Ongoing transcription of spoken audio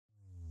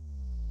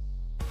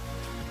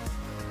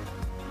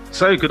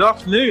So, good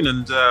afternoon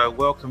and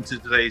welcome to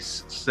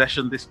today's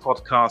session. This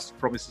podcast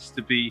promises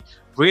to be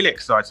really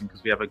exciting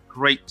because we have a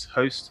great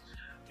host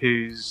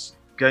who's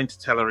going to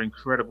tell her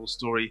incredible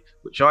story,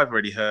 which I've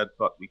already heard,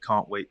 but we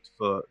can't wait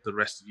for the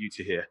rest of you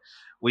to hear.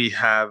 We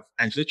have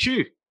Angela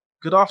Chu.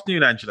 Good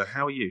afternoon, Angela.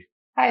 How are you?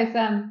 Hi,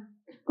 Sam.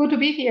 Good to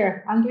be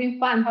here. I'm doing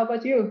fine. How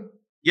about you?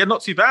 Yeah,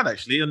 not too bad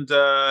actually. And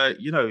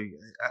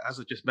as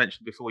I just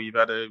mentioned before, you've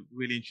had a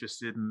really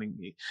interesting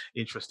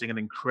and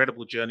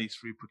incredible journey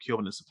through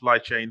procurement and supply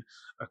chain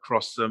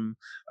across some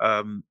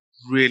um,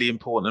 really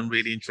important and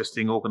really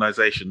interesting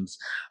organisations,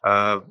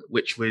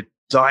 which we're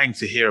dying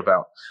to hear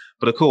about.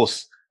 But of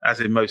course, as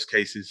in most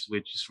cases,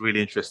 we're just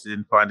really interested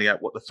in finding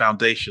out what the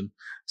foundation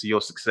to your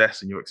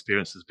success and your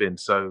experience has been.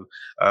 So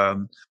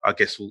I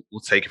guess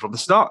we'll take it from the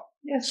start.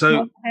 Yes, So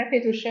most happy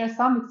to share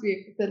some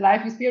the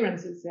life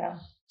experiences. Yeah.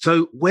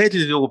 So, where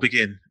did it all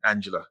begin,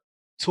 Angela?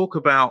 Talk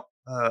about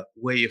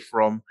where you're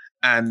from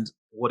and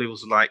what it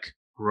was like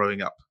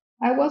growing up.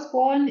 I was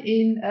born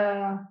in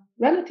a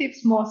relative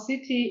small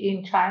city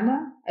in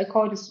China. I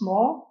call it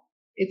small.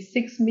 It's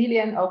 6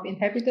 million of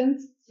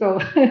inhabitants. So,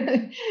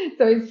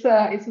 so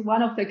it's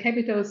one of the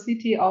capital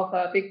city of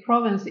a big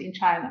province in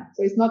China.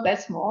 So it's not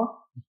that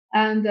small.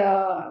 And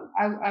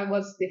I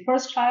was the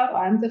first child.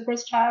 I'm the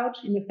first child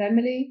in the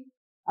family.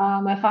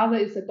 My father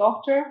is a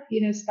doctor.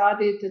 He has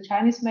studied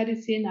Chinese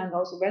medicine and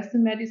also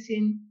Western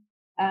medicine,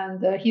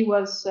 and he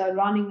was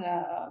running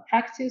a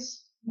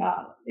practice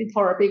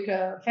for a big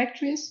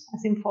factories. I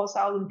think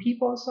 4,000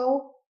 people or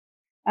so.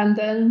 And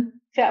then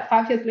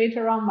 5 years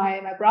later on,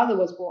 my brother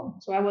was born.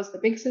 So I was the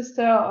big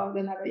sister, or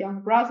then I have a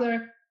young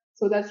brother.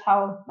 So that's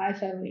how my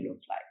family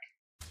looked like.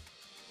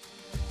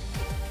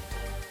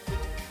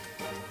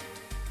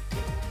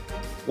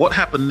 What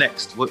happened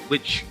next?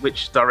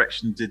 Which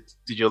direction did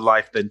your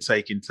life then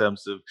take in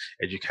terms of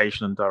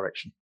education and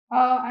direction?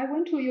 I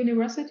went to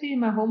university in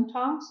my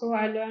hometown, so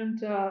I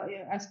learned.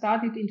 I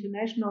studied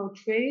international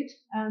trade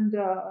and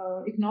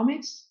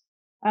economics,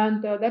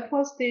 and that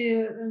was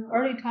the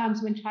early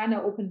times when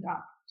China opened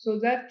up. So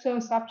that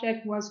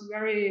subject was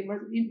very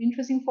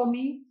interesting for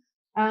me,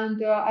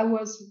 and I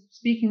was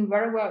speaking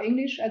very well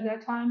English at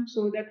that time.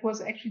 So that was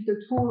actually the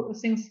two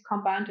things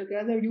combined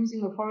together,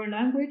 using a foreign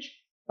language,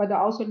 but I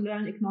also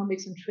learned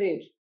economics and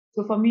trade.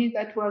 So for me,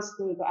 that was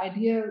the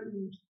idea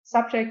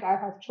subject I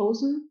have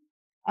chosen,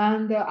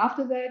 and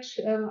after that,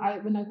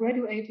 when I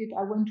graduated,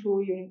 I went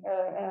to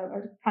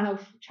a kind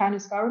of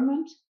Chinese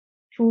government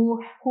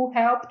who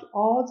helped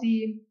all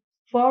the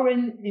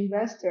foreign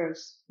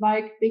investors,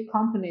 like big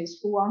companies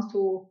who want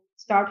to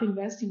start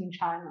investing in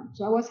China.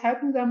 So I was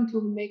helping them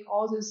to make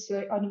all these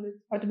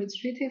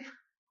administrative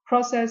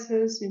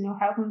processes,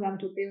 helping them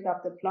to build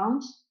up the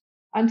plants.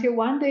 Until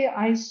one day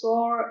I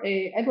saw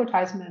a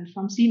advertisement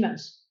from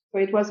Siemens. So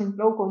it was in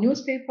local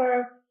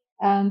newspaper,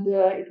 and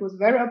it was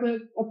very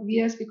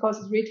obvious because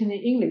it's written in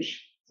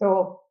English.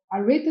 So I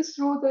read this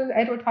through the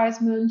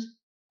advertisement.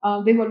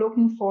 They were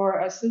looking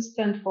for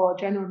assistant for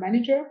general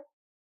manager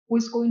who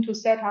is going to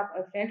set up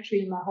a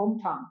factory in my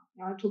hometown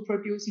to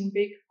producing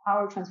big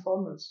power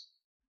transformers.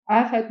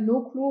 I've had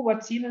no clue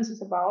what Siemens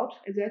is about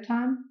at that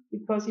time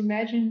because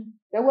imagine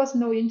there was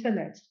no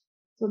internet.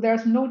 So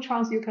there's no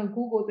chance you can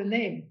Google the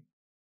name.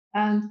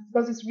 And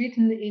because it's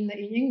written in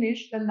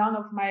English, then none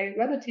of my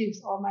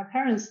relatives or my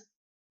parents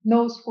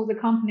knows who the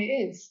company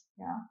is.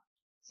 Yeah.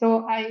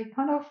 So I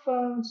kind of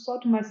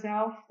thought to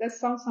myself, that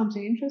sounds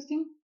something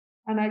interesting.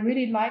 And I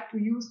really like to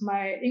use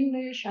my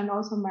English and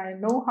also my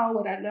know-how,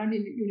 what I learned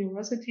in the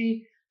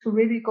university, to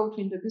really go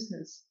into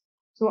business.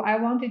 So I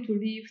wanted to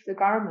leave the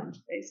government,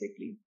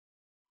 basically.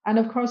 And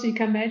of course, you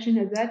can imagine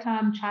at that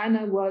time,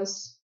 China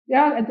was,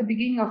 at the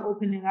beginning of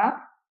opening up.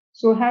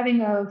 So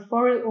having a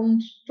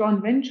foreign-owned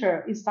joint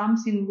venture is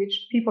something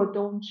which people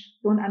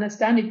don't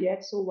understand it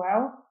yet so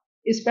well.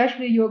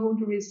 Especially, you're going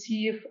to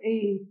receive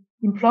a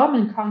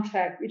employment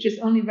contract which is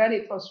only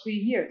valid for 3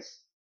 years.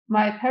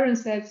 My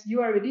parents said,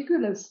 "You are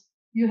ridiculous.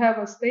 You have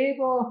a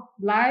stable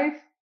life,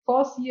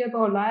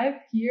 foreseeable life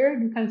here.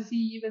 You can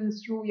see even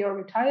through your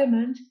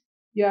retirement.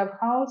 You have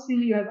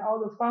housing. You have all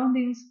the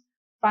fundings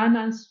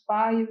financed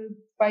by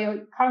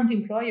your current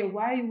employer.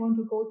 Why you want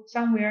to go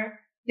somewhere?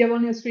 You have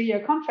only a 3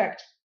 year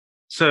contract."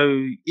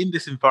 So, in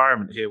this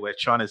environment here where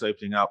China's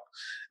opening up,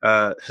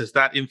 has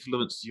that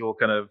influenced your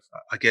kind of,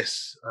 I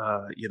guess,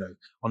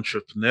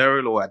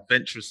 entrepreneurial or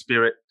adventurous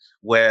spirit,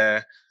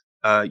 where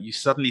you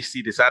suddenly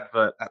see this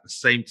advert at the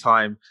same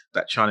time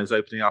that China's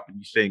opening up, and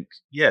you think,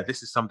 yeah,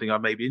 this is something I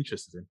may be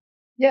interested in?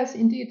 Yes,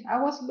 indeed.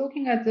 I was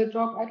looking at the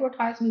job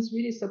advertisements,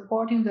 really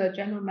supporting the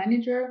general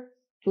manager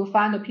to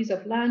find a piece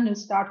of land and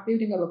start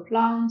building up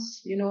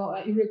plants,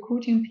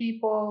 recruiting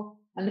people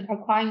and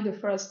acquiring the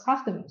first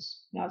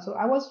customers. Yeah, so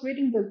I was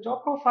reading the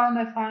job profile and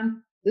I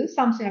found this is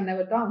something I've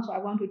never done, so I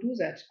want to do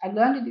that. I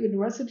learned it at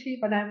university,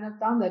 but I've not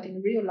done that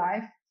in real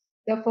life.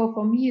 Therefore,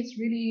 for me, it's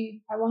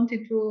really I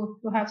wanted to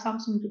have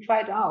something to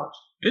try it out.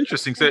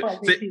 Interesting. Simple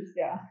as it is,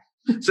 yeah.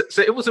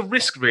 So it was a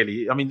risk,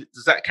 really. I mean,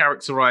 does that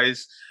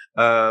characterize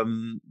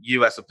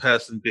you as a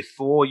person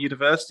before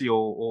university,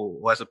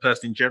 or as a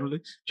person in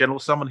general,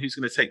 someone who's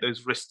going to take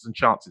those risks and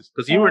chances?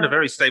 Because you were in a Uh,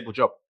 very stable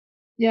job.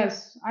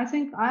 yes, I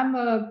think I'm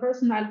a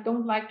person. I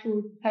don't like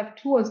to have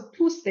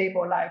too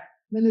stable life.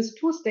 When it's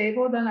too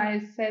stable, then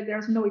I say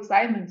there's no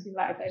excitement in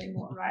life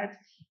anymore, right?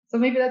 So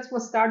maybe that's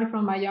what started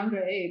from my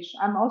younger age.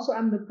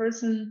 I'm the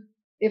person.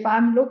 If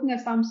I'm looking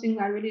at something,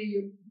 I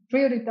really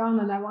drill it down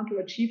and I want to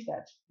achieve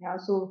that. Yeah.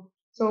 So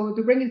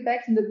to bring it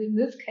back in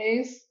this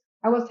case,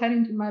 I was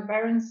telling to my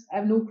parents, I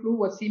have no clue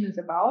what Siemens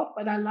about,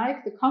 but I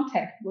like the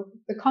contact with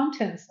the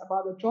contents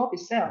about the job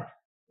itself.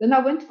 Then I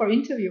went for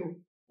interview.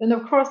 And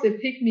of course, they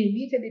picked me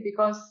immediately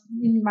because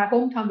in my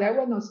hometown, there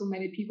were not so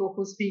many people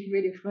who speak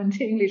really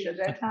fluent English at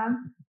that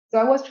time. So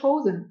I was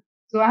chosen.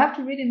 So I have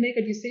to really make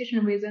a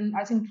decision within,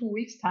 I think, 2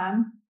 weeks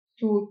time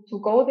to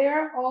go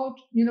there or,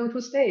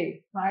 to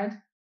stay, right?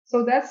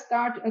 So that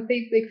started a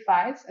big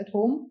fight at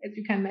home, as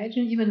you can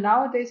imagine. Even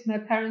nowadays, my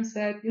parents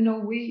said,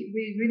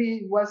 we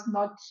really was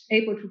not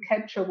able to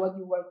capture what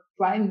you were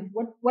driving.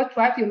 What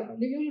drive you?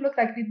 You look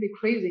like a little bit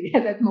crazy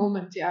at that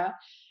moment, yeah.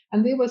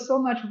 And they were so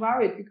much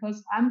worried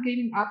because I'm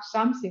giving up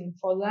something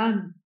for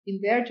them in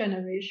their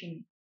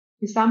generation.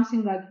 It's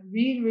something like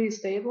really, really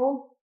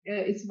stable.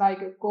 It's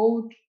like a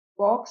gold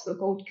box, a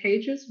gold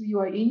cages you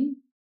are in.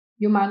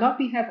 You might not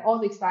have all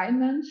the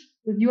excitement,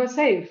 but you are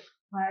safe,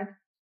 right?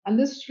 And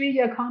this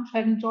 3-year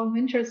contract in joint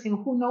venture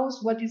thing, who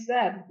knows what is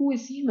that? Who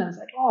is Siemens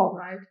at all,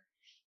 right?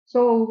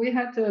 So we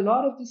had a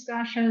lot of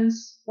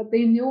discussions, but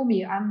they knew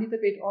me. I'm a little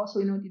bit also,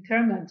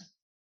 determined.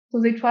 So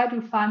they tried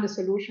to find a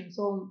solution.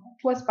 So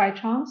it was by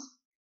chance,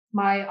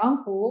 my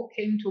uncle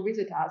came to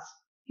visit us.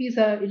 He's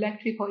an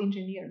electrical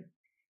engineer.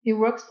 He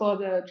works for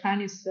the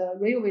Chinese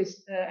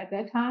railways at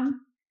that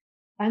time.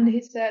 And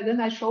he said, then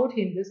I showed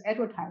him this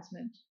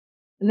advertisement.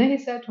 And then he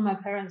said to my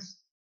parents,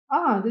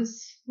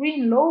 this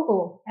green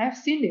logo, I've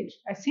seen it.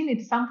 I've seen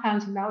it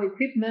sometimes in our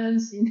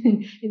equipments,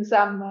 in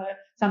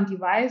some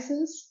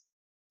devices.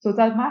 So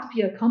that must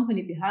be a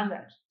company behind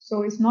that.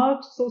 So it's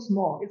not so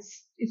small.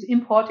 It's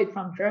imported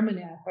from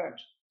Germany, I heard.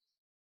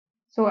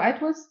 So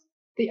it was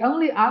the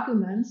only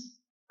arguments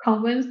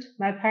convinced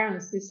my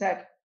parents. They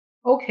said,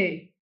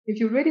 okay, if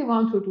you really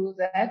want to do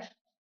that,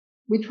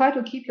 we try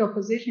to keep your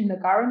position in the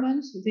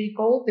government. They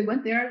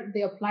went there,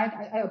 they applied.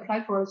 I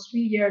applied for a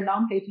 3-year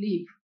non-paid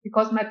leave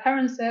because my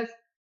parents said,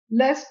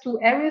 let's do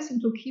everything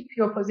to keep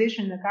your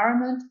position in the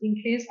government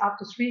in case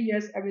after 3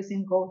 years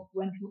everything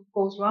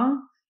goes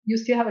wrong. You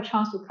still have a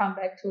chance to come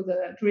back to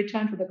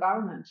return to the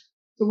government.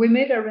 So we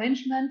made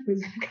arrangement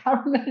with the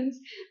government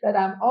that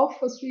I'm off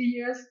for 3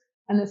 years,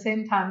 and at the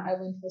same time I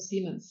went for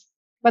Siemens.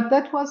 But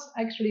that was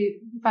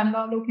actually, if I'm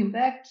now looking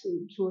back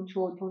to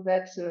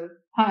that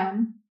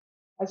time,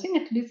 I think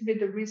it's a little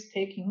bit of risk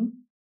taking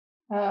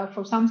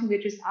for something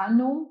which is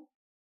unknown,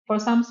 for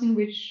something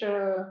which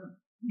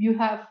you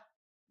have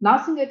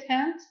nothing at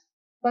hand,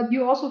 but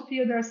you also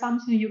feel there's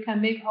something you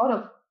can make out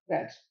of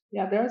that.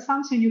 Yeah, there's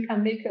something you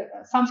can make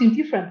something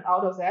different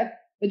out of that,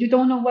 but you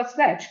don't know what's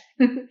that.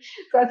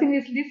 So I think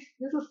this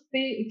is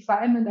the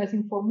excitement. I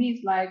think for me,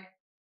 it's like,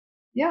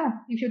 yeah,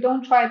 if you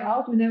don't try it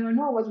out, you never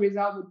know what the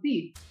result would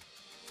be.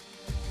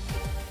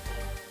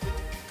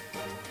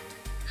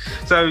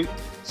 So,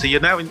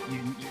 you've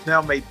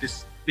now made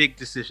this big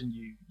decision.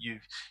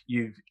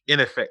 You've in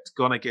effect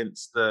gone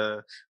against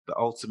the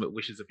ultimate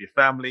wishes of your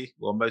family,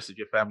 or most of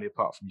your family,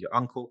 apart from your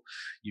uncle.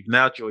 You've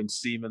now joined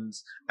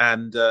Siemens,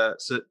 and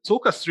so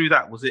talk us through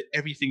that. Was it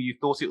everything you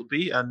thought it would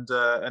be,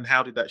 and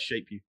how did that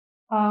shape you?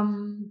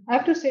 I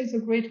have to say it's a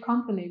great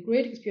company,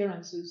 great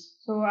experiences.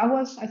 So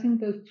I think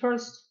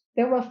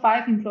there were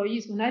 5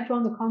 employees. When I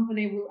joined the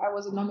company, I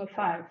was a number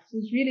 5. So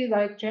it's really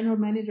like general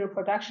manager,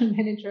 production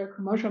manager,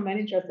 commercial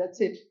manager,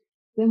 that's it.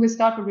 Then we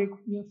start to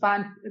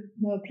find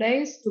a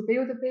place to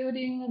build the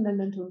building, and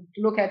then to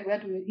look at where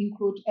to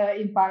include,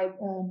 buy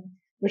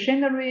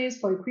machineries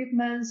for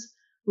equipments.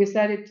 We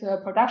set it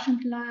production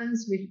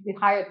plans. We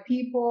hired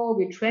people.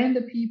 We trained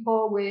the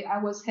people. I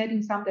was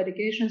heading some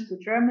delegations to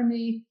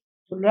Germany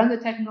to learn the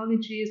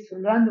technologies, to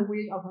learn the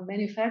way of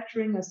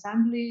manufacturing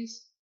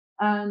assemblies.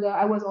 And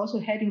I was also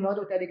heading a lot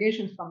of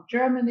delegations from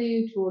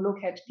Germany to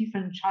look at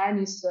different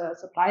Chinese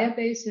supplier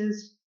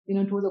bases,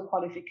 do the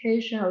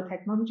qualification or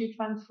technology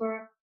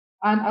transfer.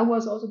 And I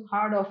was also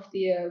part of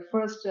the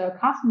first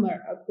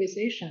customer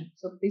acquisition.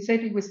 So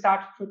basically, we start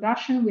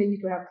production, we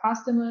need to have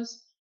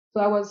customers.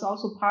 So I was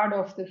also part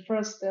of the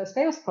first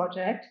sales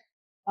project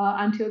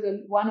until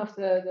one of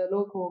the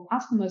local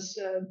customers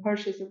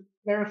purchased the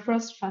very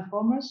first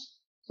transformers.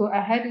 So I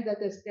headed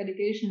this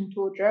delegation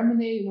to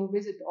Germany,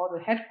 visit all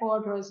the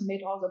headquarters,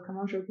 made all the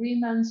commercial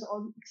agreements,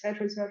 et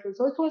cetera, et cetera.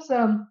 So it was,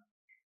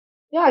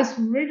 yeah, it's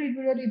really,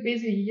 really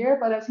busy year,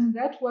 but I think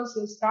that was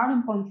a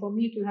starting point for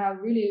me to have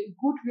really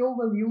good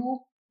overview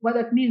what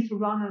it means to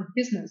run a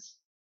business.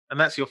 And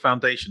that's your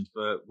foundation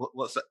for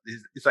what's that?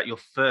 Is that your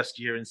first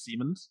year in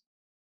Siemens?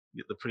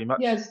 Pretty much.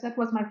 Yes, that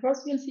was my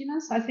first year in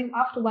Siemens. I think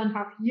after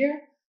 1.5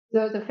 year,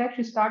 the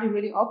factory started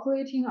really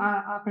operating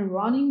up and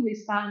running. We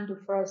signed the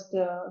first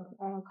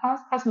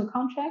customer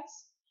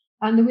contracts.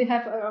 And we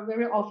have a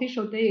very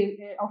official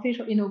day,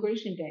 official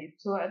inauguration day.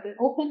 So at the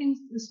opening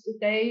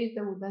day,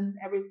 then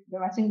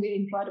I think we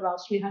employed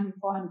about 300,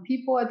 400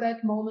 people at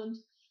that moment.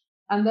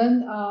 And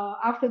then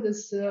after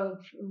this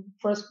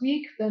first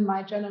week, then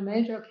my general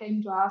manager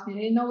came to ask me,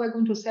 hey, no, we're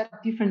going to set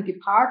up different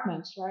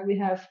departments,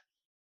 right?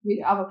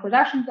 Our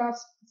production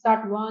guys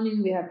start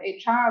running. We have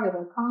HR, we have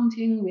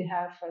accounting, we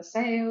have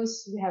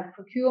sales, we have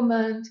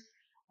procurement,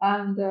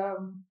 and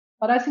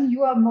but I think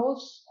you are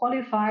most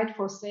qualified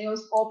for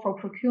sales or for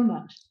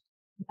procurement.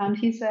 And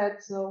he said,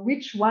 so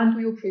which one do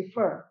you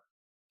prefer?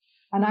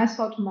 And I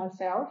thought to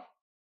myself,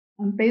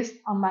 and based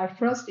on my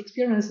first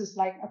experiences,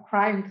 like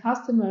acquiring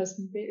customers,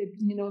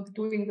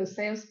 doing the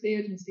sales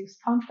bid and sales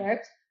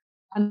contracts,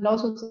 and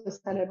also the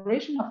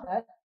celebration of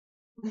that,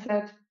 I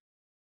said,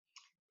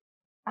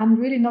 I'm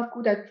really not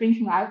good at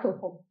drinking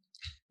alcohol.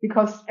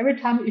 Because every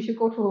time if you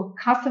go to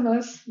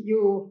customers,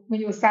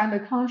 when you sign the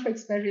contract,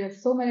 especially you have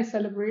so many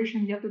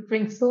celebrations, you have to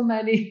drink so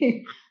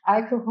many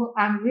alcohol.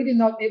 I'm really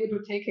not able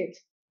to take it.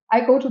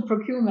 I go to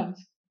procurement.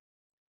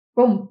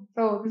 Boom.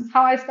 So this is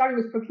how I started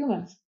with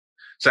procurement.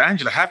 So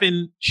Angela,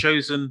 having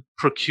chosen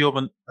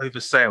procurement over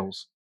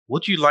sales,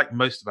 what do you like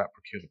most about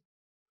procurement?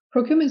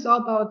 Procurement is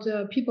all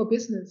about people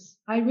business.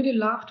 I really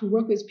love to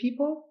work with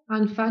people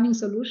and finding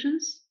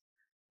solutions.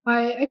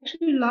 I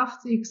actually love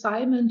the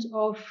excitement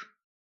of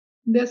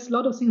there's a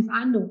lot of things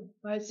unknown,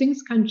 right?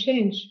 Things can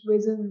change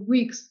within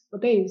weeks or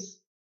days.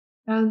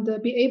 And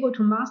be able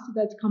to master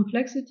that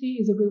complexity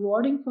is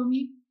rewarding for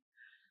me.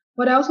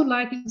 What I also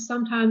like is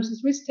sometimes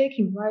is risk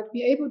taking, right?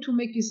 Be able to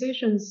make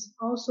decisions.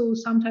 Also,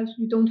 sometimes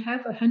we don't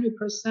have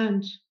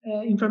 100%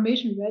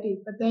 information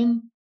ready, but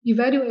then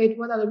evaluate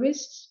what are the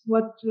risks,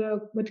 what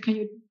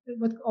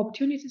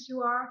opportunities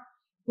you are,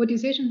 what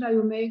decisions are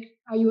you make,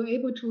 are you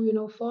able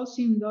to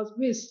foresee those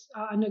risks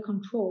are under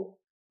control.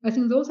 I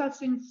think those are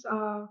things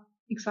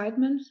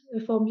excitement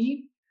for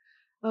me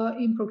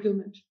in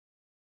procurement.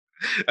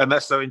 And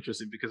that's so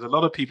interesting because a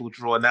lot of people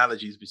draw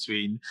analogies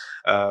between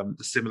the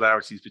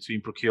similarities between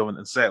procurement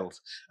and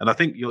sales. And I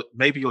think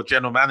maybe your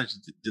general manager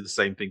did the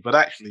same thing, but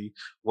actually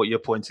what you're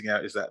pointing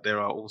out is that there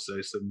are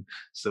also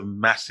some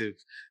massive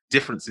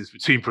differences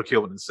between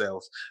procurement and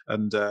sales.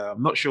 And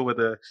I'm not sure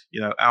whether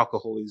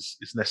alcohol is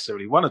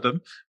necessarily one of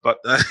them, but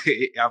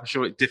I'm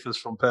sure it differs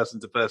from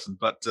person to person.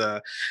 But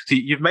so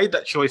you've made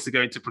that choice to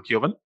go into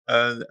procurement,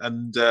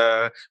 and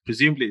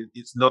presumably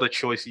it's not a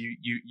choice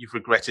you've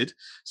regretted.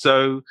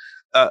 So,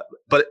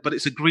 but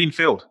it's a green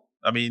field.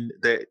 I mean,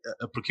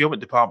 a procurement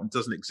department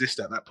doesn't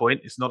exist at that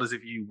point. It's not as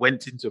if you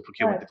went into a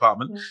procurement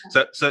department.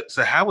 Yeah.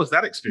 So how was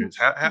that experience?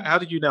 How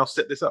did you now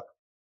set this up?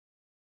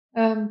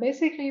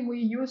 Basically, we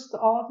used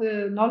all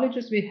the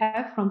knowledges we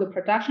have from the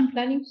production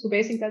planning. So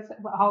basically, that's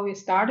how we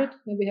started.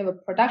 Then we have a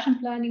production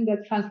planning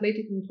that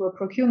translated into a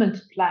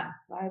procurement plan,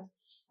 right?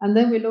 And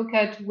then we look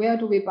at where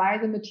do we buy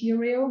the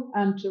material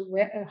and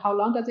how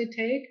long does it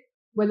take,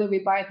 whether we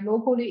buy it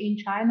locally in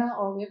China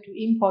or we have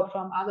to import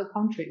from other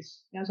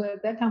countries. Yeah, so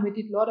at that time, we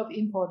did a lot of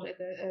import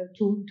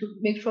to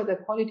make sure the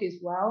quality is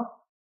well.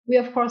 We,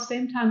 of course,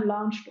 same time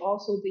launched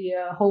also the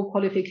whole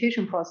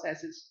qualification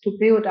processes to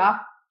build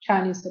up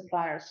Chinese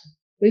suppliers.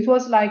 It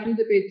was like a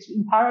little bit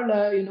in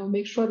parallel,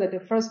 make sure that the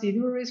first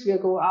deliveries will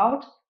go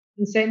out,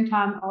 and same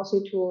time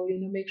also to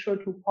make sure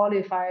to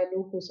qualify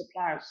local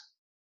suppliers.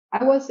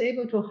 I was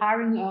able to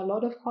hiring a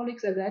lot of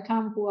colleagues at that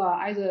time who are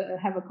either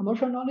have a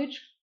commercial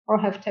knowledge or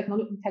have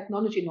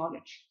technology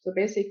knowledge. So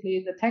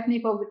basically, the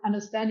technical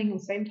understanding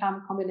and same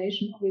time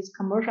combination with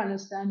commercial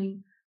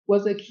understanding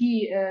was a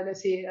key,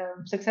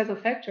 successful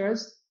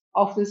factors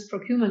of this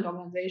procurement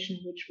organization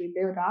which we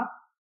built up.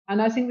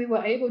 And I think we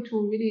were able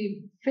to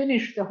really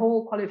finish the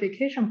whole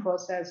qualification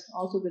process,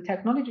 also the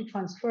technology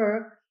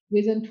transfer,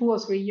 within 2 or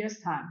 3 years'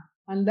 time.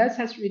 And that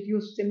has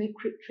reduced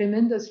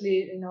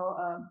tremendously,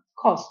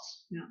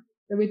 costs.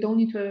 That we don't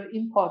need to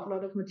import a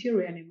lot of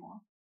material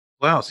anymore.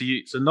 Wow! So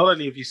not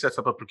only have you set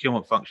up a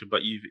procurement function,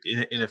 but you've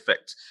in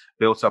effect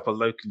built up a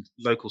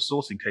local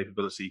sourcing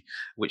capability,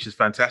 which is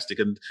fantastic.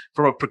 And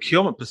from a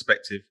procurement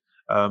perspective,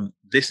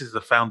 this is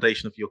the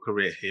foundation of your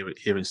career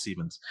here in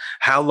Siemens.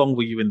 How long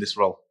were you in this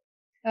role?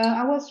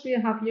 I was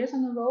 3.5 years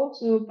in a row.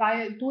 So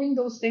by doing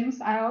those things,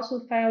 I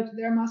also felt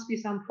there must be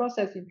some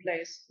process in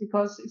place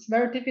because it's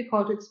very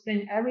difficult to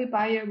explain every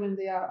buyer when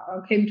they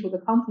came to the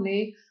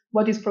company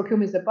what is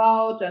procurement is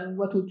about and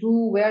what to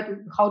do,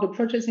 how the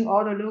purchasing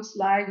order looks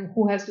like, and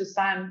who has to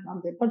sign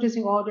on the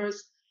purchasing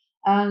orders.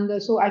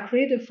 And so I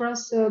created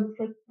first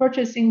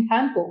purchasing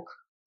handbook.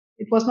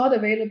 It was not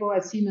available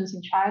at Siemens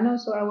in China,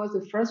 so I was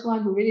the first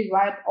one to really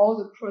write all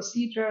the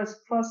procedures,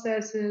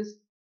 processes,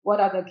 what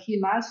are the key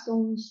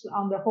milestones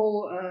on the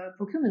whole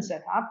procurement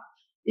setup,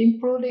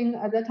 including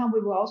at that time we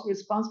were also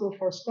responsible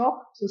for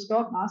stock, so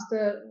stock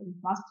master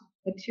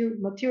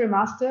material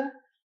master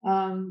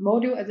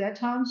module at that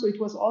time. So it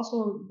was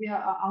also we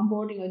are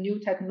onboarding a new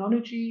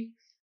technology.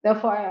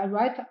 Therefore, I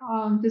write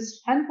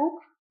this handbook,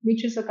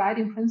 which is a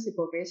guiding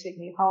principle,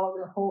 basically how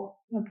the whole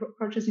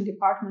purchasing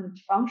department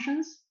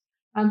functions.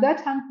 And that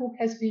handbook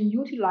has been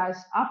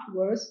utilized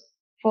afterwards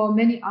for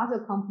many other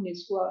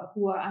companies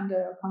who are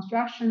under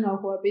construction or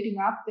who are building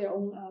up their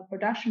own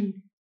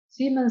production.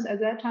 Siemens at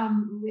that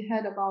time, we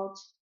had about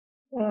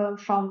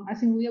I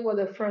think we were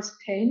the first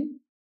 10.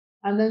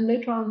 And then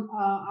later on,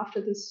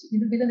 after this,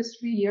 within these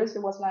 3 years,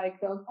 it was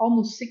like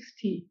almost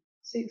 60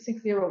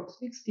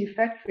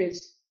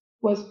 factories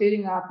was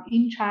building up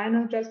in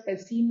China just by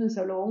Siemens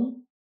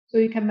alone. So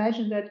you can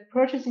imagine that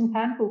purchasing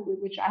handbook,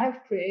 which I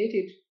have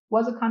created,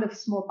 was a kind of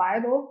small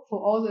Bible for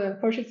all the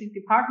purchasing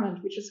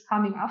department, which is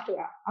coming after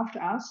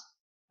us.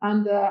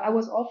 And I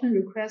was often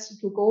requested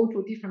to go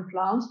to different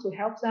plants to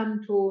help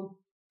them to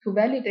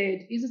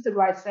validate, is it the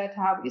right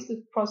setup? Is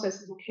the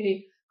process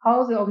okay?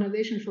 How the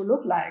organization should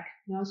look like?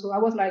 So I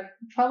was like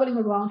traveling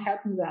around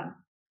helping them.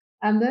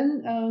 And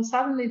then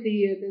suddenly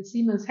the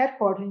Siemens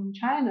headquarters in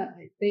China,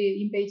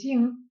 in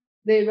Beijing,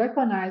 they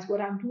recognize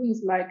what I'm doing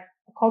is like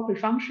a corporate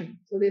function.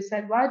 So they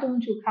said, why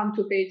don't you come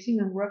to Beijing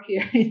and work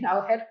here in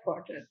our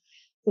headquarters?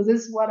 So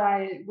this is what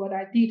I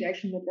did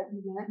actually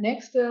in the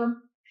next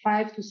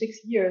 5 to 6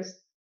 years.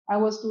 I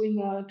was doing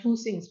two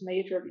things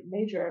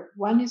major.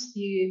 One is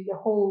the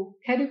whole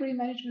category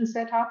management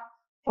setup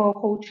for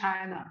whole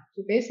China.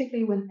 So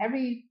basically, when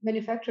every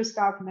manufacturer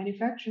starts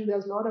manufacturing,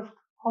 there's a lot of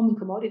common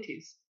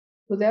commodities.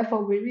 So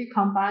therefore, we really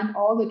combine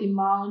all the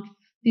demand,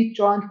 deep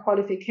joint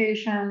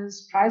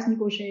qualifications, price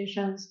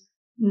negotiations.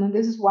 And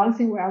this is one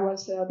thing where I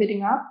was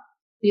building up.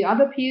 The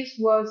other piece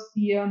was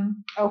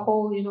a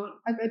whole,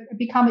 I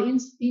become an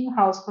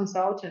in-house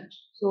consultant.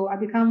 So I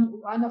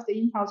become one of the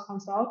in-house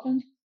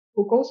consultants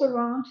who goes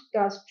around,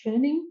 does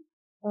training,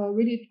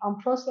 really on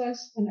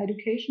process and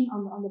education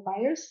on the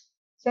buyers.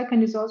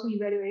 Second is also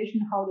evaluation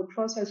how the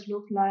process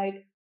look like,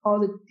 how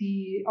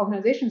the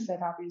organization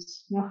setup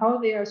is, how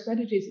their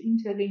strategy is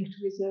interlinked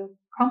with the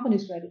company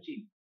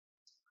strategy.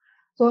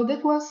 So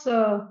that was,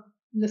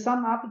 in the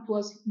sum up, it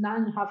was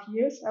 9.5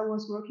 years. I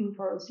was working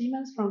for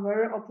Siemens from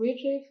very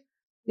operative,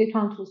 later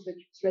on to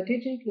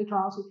strategic, later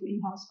on also to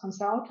in-house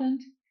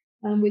consultant.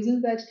 And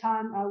within that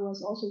time, I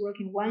was also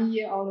working 1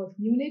 year out of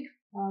Munich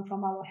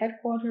from our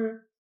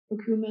headquarter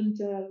procurement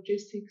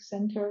logistics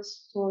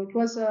centers. So it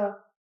was a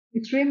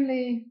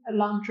extremely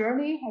long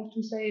journey, I have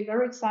to say,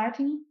 very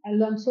exciting. I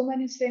learned so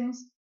many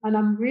things, and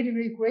I'm really,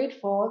 really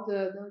grateful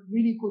the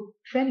really good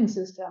training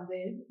system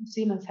the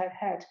Siemens have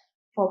had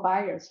for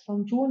buyers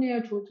from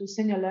junior to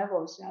senior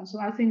levels. Yeah. So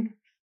I think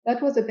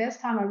that was the best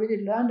time I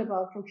really learned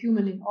about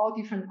procurement in all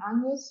different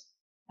angles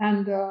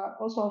and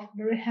also of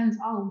very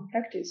hands-on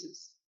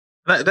practices.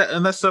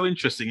 And that's so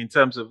interesting in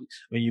terms of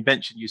when you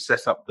mentioned you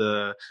set up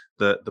the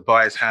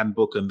buyer's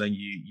handbook and then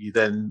you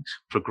then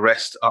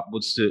progressed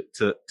upwards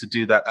to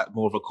do that at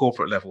more of a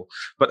corporate level.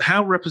 But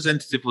how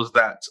representative was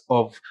that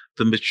of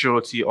the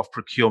maturity of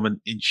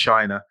procurement in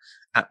China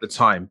at the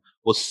time?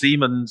 Was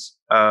Siemens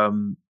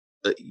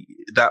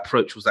that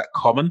approach, was that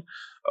common,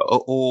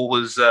 or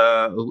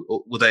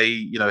were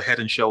they head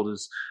and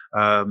shoulders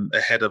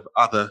ahead of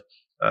other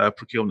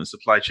procurement and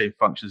supply chain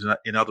functions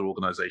in other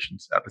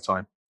organizations at the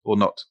time, or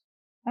not?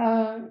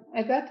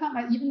 At that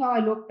time, even though I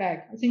look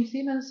back, I think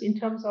Siemens, in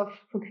terms of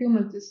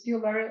procurement, is still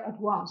very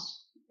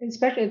advanced,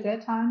 especially at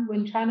that time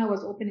when China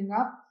was opening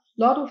up.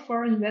 A lot of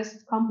foreign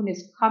invested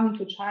companies coming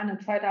to China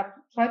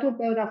try to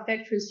build up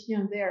factories here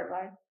and there,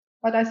 right?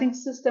 But I think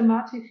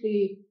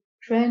systematically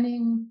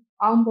training,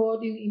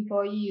 onboarding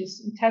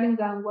employees, and telling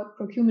them what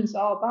procurement is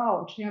all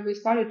about. We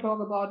started to talk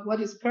about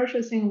what is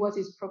purchasing, what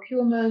is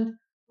procurement,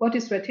 what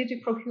is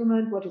strategic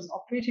procurement, what is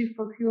operative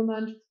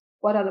procurement,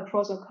 what are the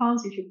pros and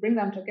cons if you bring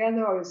them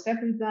together or you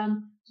separate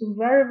them. So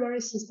very,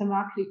 very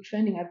systematic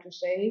training, I have to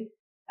say.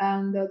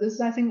 And this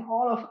is, I think,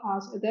 all of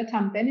us at that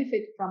time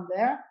benefit from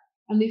there.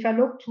 And if I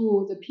look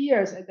to the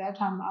peers at that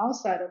time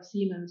outside of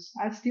Siemens,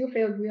 I still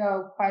feel we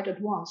are quite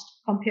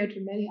advanced compared to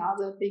many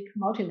other big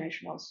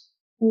multinationals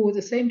who at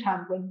the same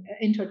time went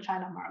into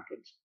China market.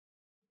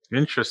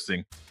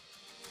 Interesting.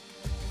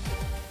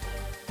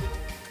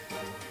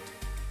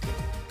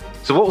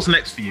 So what was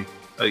next for you?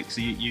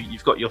 So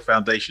you've got your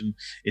foundation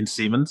in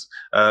Siemens,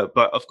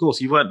 but of course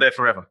you weren't there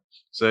forever.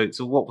 So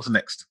what was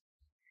next?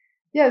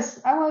 Yes,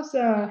 I was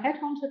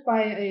headhunted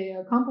by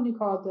a company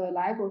called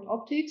Leibold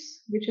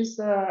Optics, which is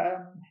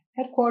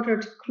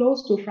headquartered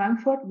close to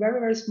Frankfurt, very,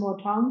 very small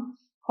town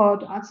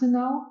called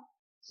Atzenau.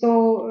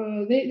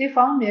 So they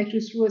found me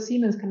actually through a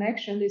Siemens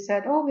connection. They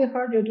said, oh, we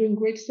heard you're doing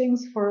great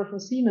things for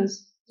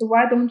Siemens. So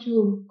why don't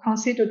you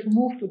consider to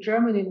move to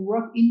Germany and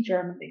work in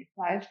Germany,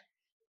 right?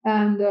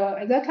 And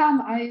at that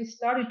time, I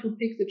started to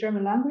pick the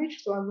German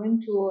language. So I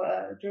went to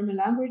German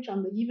language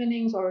on the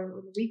evenings or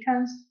on the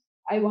weekends.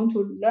 I want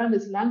to learn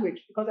this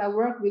language because I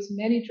work with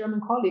many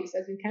German colleagues,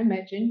 as you can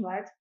imagine,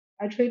 right?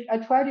 I truly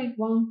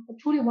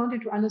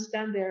wanted to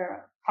understand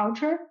their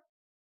culture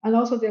and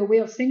also their way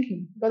of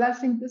thinking. But I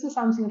think this is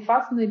something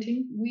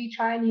fascinating. We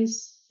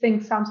Chinese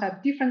think sometimes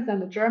different than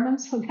the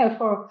Germans. So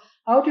therefore,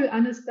 how do you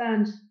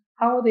understand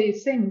how they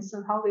think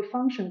and how they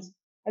function?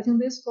 I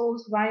think this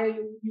goes via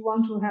you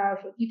want to have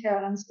a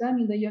detailed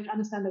understanding, then you have to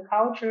understand the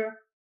culture,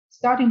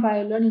 starting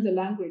by learning the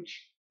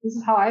language. This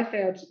is how I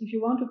felt. If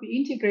you want to be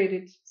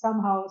integrated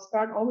somehow,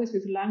 start always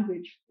with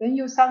language. Then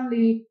you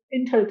suddenly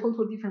enter a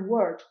total different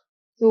world.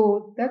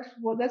 So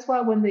that's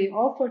why when they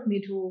offered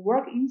me to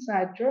work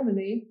inside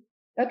Germany,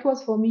 that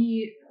was for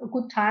me a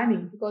good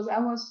timing because I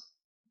was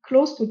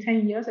close to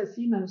 10 years at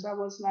Siemens. I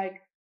was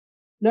like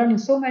learning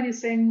so many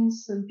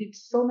things and did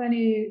so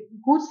many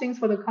good things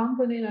for the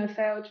company. And I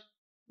felt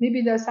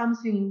maybe there's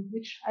something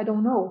which I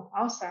don't know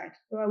outside.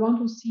 So I want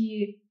to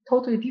see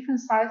totally different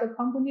size of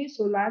company.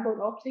 So Leibold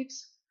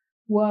Optics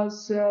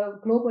was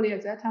globally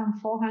at that time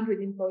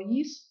 400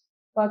 employees,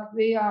 but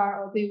they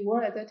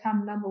were at that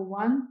time number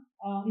one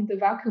in the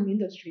vacuum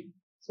industry.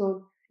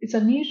 So it's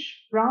a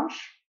niche branch,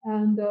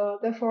 and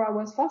therefore I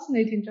was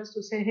fascinated just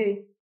to say,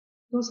 hey,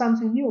 do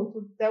something new.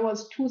 So there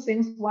was two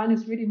things. One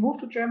is really move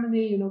to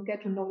Germany,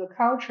 get to know the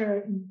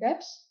culture in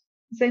depth.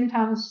 Same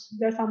time,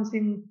 there's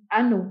something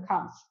unknown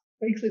comes.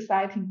 So it's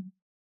exciting.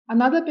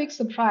 Another big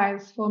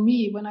surprise for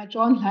me when I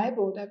joined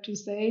Leibold, I have to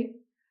say,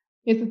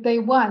 is day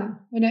one.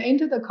 When I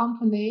entered the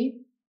company,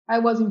 I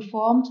was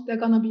informed there's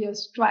going to be a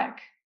strike.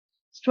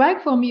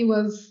 Strike for me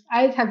was,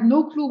 I have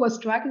no clue what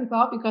strike is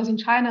about because in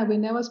China we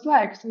never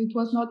strike. So it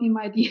was not in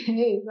my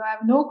DNA. So I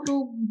have no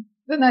clue.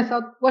 Then I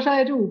thought, what shall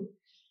I do?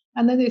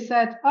 And then they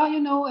said,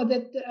 oh,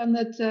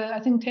 I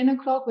think 10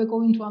 o'clock we're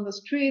going to on the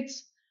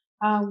streets.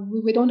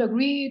 We don't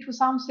agree to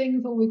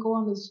something, so we go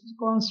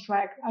on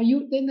strike.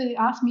 Then they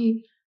asked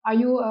me, are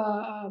you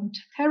a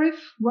tariff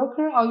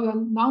worker or are you a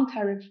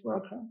non-tariff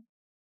worker?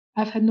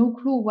 I've had no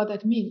clue what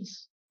that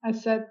means. I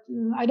said,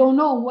 I don't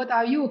know. What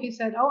are you? He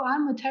said, oh,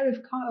 I'm a tariff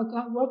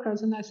worker.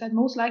 And I said,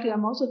 most likely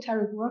I'm also a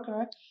tariff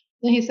worker.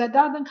 Then he said,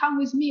 then come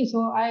with me.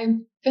 So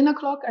 10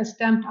 o'clock, I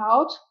stamped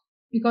out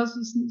because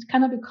it's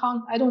kind of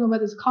I don't know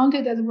whether it's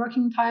counted as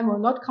working time or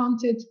not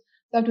counted. So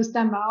I have to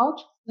stamp out.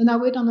 Then I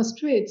wait on the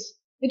streets.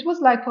 It was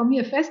like for me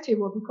a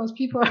festival because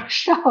people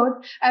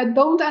shout. I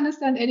don't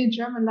understand any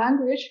German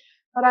language,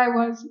 but I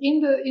was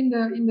in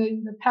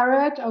the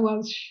parade. I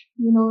was,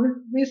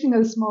 raising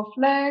a small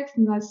flags,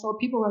 and I saw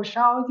people were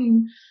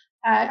shouting.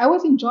 I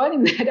was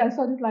enjoying that. I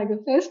thought it like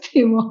a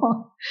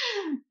festival.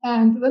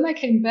 And then I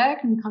came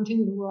back and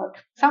continued to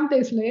work. Some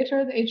days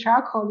later, the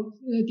HR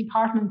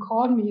department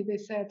called me. They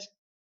said,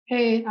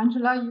 "Hey,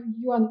 Angela,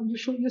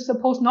 you're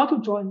supposed not to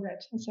join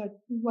that." I said,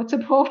 "What's the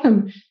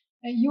problem?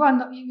 You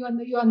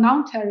are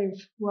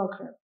non-tariff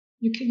worker.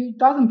 You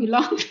doesn't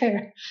belong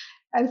there."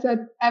 I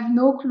said, I have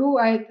no clue.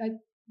 I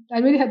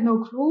really had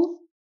no clue,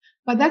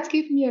 but that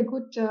gave me a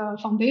good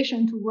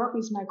foundation to work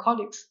with my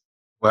colleagues.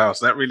 Wow,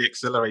 so that really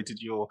accelerated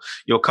your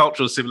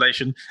cultural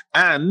assimilation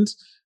and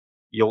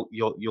your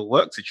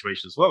work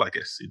situation as well, I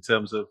guess, in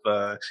terms of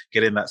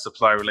getting that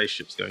supply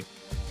relationships going.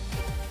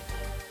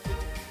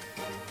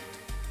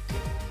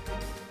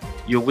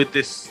 You're with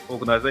this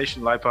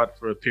organization, Leibhard,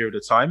 for a period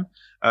of time.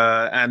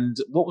 And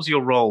what was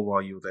your role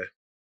while you were there?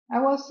 I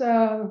was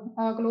a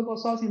global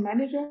sourcing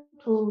manager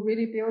to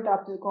really build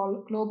up the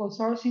global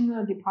sourcing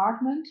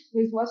department.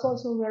 This was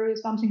also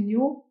something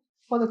new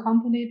for the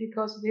company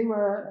because they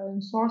were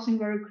sourcing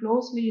very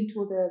closely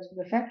into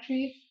the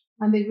factory,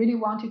 and they really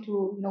wanted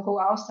to go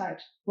outside.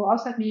 Go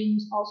outside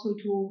means also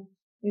to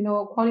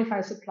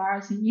qualify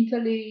suppliers in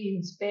Italy,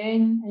 in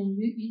Spain, and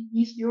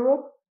East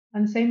Europe.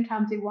 And same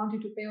time, they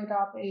wanted to build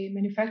up a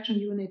manufacturing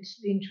unit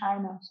in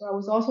China. So I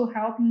was also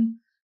helping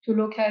to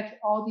look at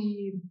all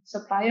the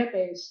supplier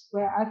base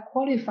where I've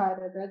qualified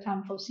at that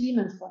time for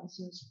Siemens, for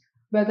instance,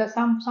 whether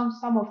some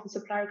of the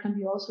supplier can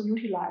be also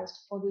utilized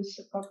for this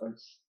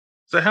purpose.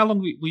 So how long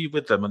were you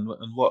with them, and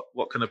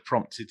what kind of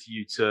prompted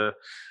you to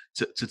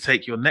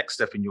take your next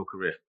step in your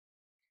career?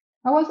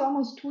 I was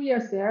almost 2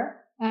 years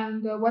there,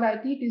 and what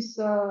I did is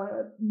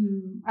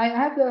I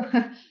have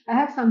I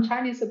have some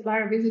Chinese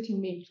supplier visiting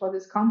me for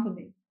this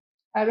company.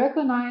 I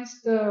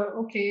recognized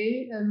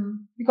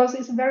because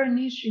it's a very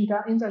niche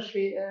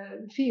industry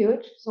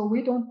field, so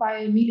we don't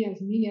buy millions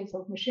and millions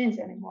of machines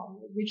anymore,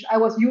 which I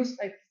was used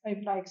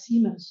like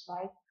Siemens,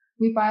 right?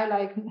 We buy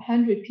like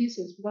 100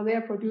 pieces because they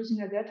are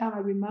producing at that time. I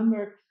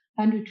remember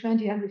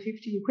 120,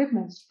 150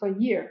 equipments per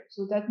year.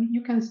 So that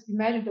you can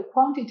imagine the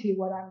quantity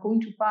what I'm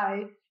going to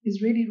buy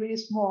is really, really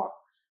small.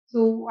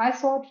 So I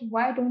thought,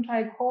 why don't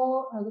I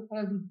call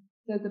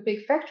the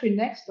big factory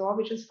next door,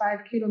 which is 5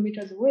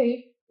 kilometers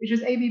away, which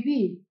is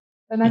ABB.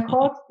 Then I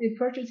called the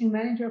purchasing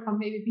manager from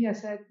ABB. I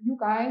said, you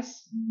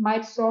guys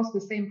might source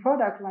the same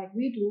product like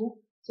we do.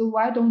 So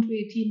why don't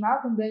we team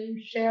up and then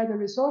share the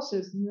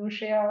resources,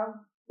 share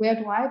where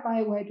do I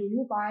buy, where do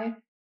you buy?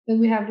 Then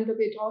we have a little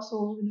bit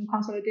also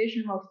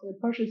consolidation of the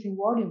purchasing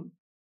volume.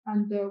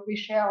 And we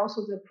share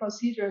also the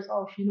procedures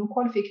of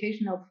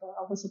qualification of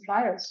the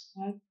suppliers.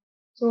 Right?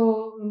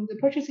 So the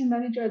purchasing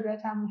manager at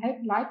that time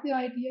had liked the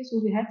idea,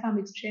 so we had some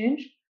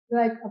exchange.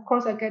 Like, of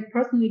course, I get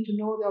personally to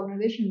know the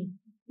organization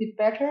a bit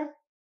better.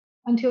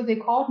 Until they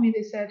called me,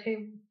 they said,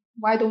 "Hey,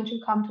 why don't you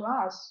come to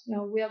us?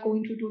 We are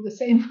going to do the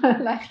same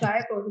like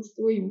Leibold is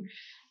doing."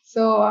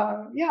 So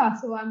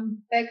so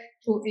I'm back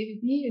to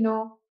ABB.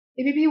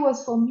 ABB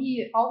was for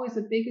me always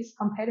the biggest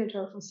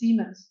competitor for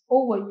Siemens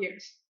over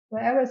years.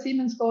 Wherever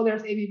Siemens go,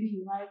 there's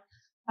ABB, right?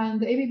 And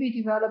the ABB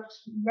developed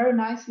very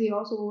nicely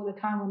also over the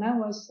time when I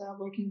was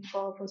working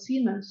for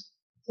Siemens.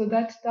 So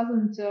that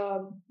doesn't,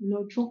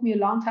 took me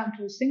a long time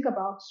to think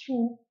about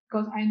through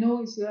because I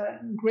know it's a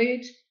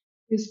great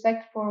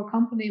respect for a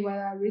company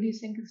where I really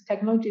think it's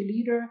technology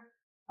leader,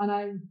 and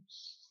I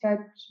said,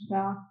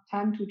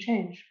 time to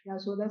change. Yeah,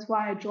 so that's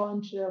why I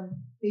joined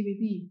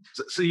ABB.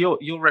 So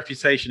your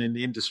reputation in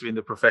the industry and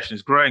the profession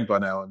is growing by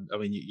now, and I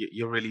mean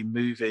you're really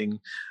moving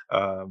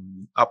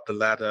up the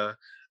ladder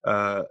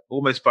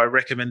almost by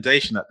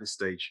recommendation at this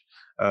stage,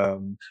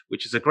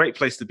 which is a great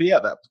place to be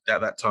at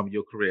that time of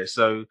your career.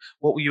 So,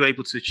 what were you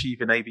able to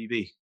achieve in ABB?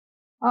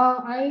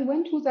 I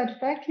went to that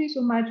factory,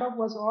 so my job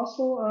was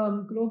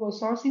also global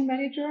sourcing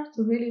manager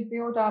to really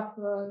build up,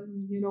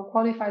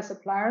 qualified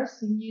suppliers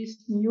in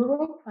Eastern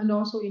Europe and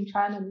also in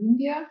China and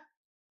India.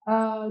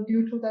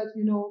 Due to that,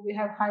 we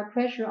have high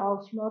pressure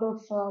of a lot of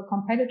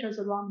competitors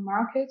around the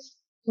markets.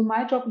 So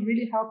my job is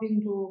really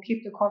helping to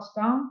keep the cost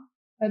down.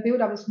 I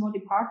built up a small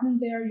department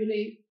there,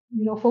 really,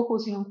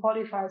 focusing on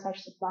qualifying such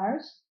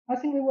suppliers. I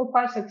think we were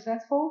quite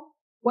successful.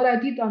 What I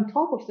did on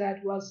top of that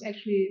was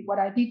actually what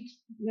I did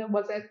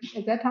was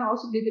at that time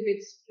also a little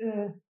bit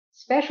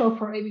special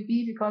for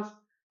ABB because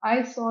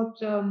I thought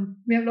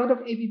we have a lot of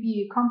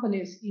ABB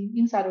companies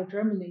inside of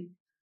Germany,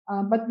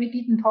 but we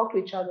didn't talk to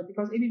each other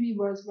because ABB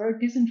was very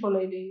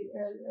decentrally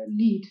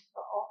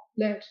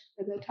led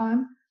at that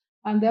time.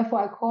 And therefore,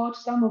 I called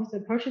some of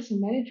the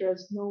purchasing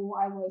managers.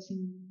 I was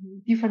in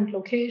different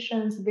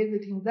locations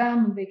visiting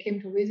them, and they came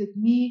to visit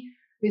me.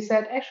 We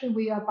said, actually,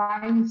 we are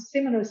buying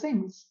similar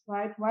things,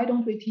 right? Why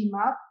don't we team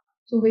up?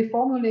 So we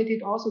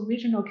formulated also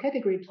regional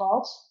category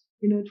talks,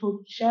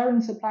 to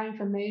sharing supply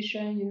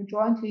information,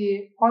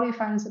 jointly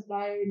qualifying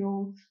supply,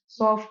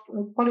 solve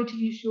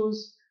quality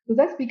issues. So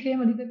that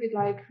became a little bit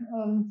like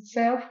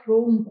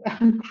self-grown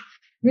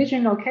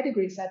regional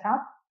category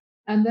setup.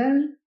 And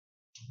then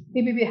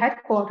ABB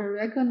headquarters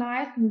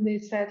recognized and they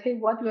said, hey,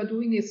 what you are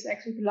doing is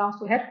actually belongs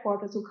to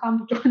headquarters, so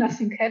come to join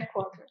us in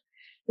headquarters.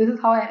 This is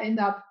how I end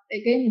up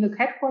again in the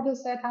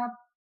headquarters setup,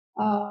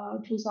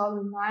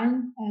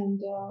 2009.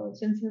 And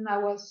since then I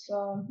was,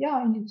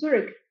 in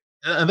Zurich.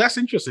 And that's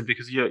interesting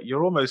because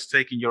you're almost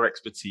taking your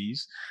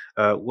expertise,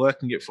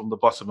 working it from the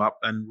bottom up,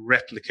 and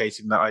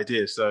replicating that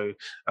idea. So,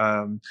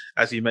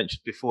 as you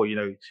mentioned before,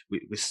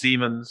 with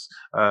Siemens,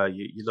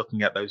 you're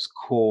looking at those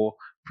core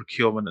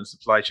procurement and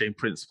supply chain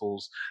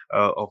principles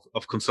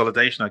of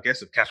consolidation, I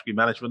guess, of category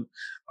management,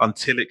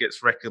 until it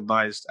gets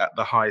recognized at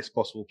the highest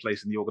possible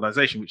place in the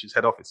organization, which is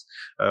head office,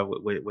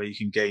 where you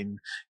can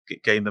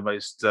gain the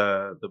most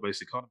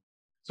economy.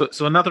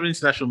 So another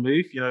international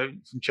move,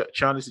 from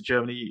China to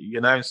Germany.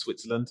 You're now in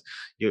Switzerland.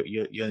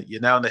 You're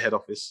now in the head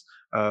office.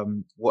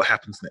 What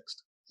happens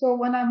next? So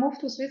when I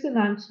moved to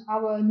Switzerland,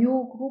 our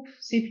new group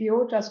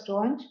CPO just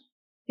joined.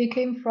 He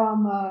came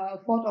from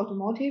Ford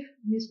Automotive,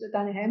 Mr.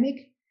 Danny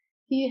Hemmick.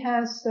 He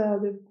has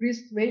the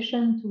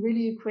vision to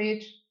really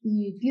create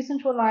the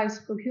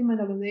decentralized procurement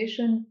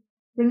organization,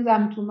 bring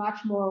them to much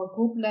more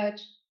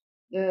group-led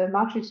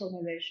matrix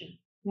organization,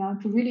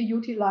 to really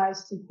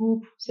utilize the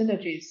group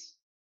synergies.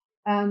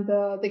 And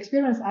the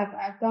experience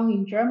I've done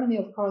in Germany,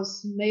 of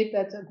course, made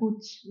that a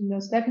good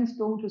stepping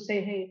stone to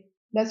say, hey,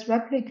 let's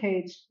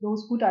replicate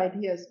those good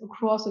ideas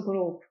across the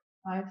globe,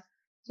 right?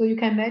 So you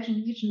can imagine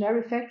each and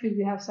every factory,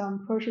 we have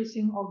some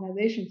purchasing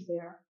organizations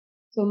there.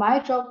 So my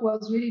job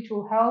was really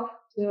to help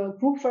the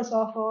group, first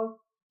of all,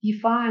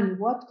 define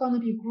what's going to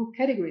be group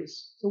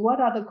categories. So what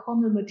are the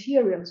common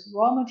materials,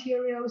 raw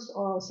materials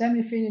or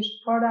semi-finished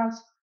products?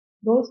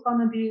 Those going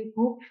to be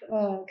group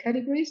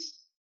categories.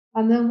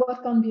 And then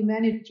what's going to be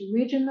managed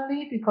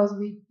regionally, because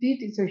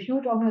it's a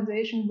huge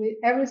organization.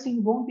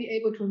 Everything won't be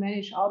able to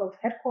manage out of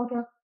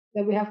headquarters,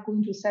 that we have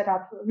going to set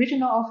up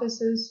regional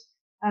offices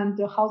and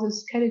how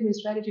this category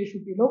strategy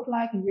should be look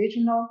like in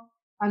regional,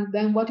 and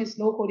then what is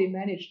locally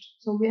managed.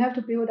 So we have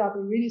to build up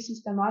a really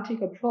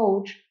systematic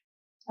approach,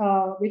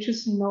 which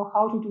is,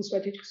 how to do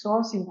strategic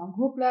sourcing on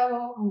group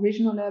level, on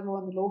regional level,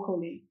 and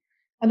locally.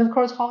 And of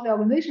course, how the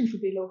organization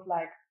should be look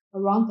like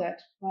around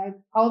that, right?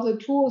 How the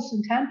tools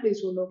and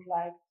templates will look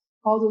like,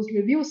 how those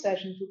review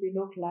sessions will be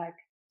look like.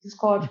 It's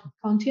called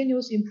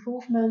continuous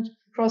improvement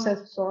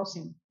process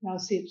sourcing,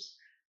 SIPS.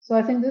 So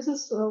I think this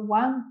is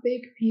one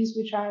big piece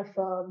which I've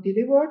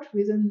delivered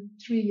within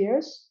 3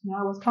 years.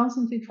 I was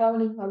constantly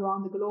traveling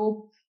around the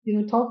globe,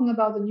 talking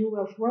about the new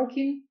way of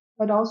working,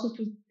 but also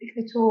to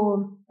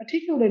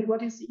articulate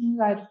what is the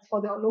insight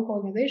for the local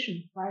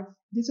organization, right?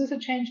 This is a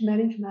change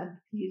management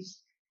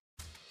piece.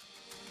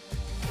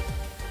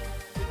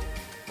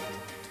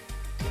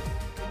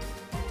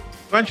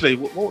 Angela,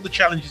 what were the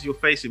challenges you're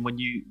facing when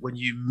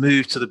you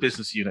moved to the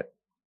business unit?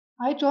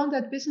 I joined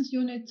that business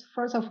unit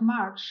 1st of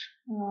March,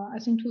 I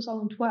think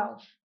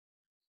 2012.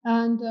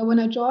 And when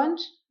I joined,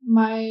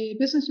 my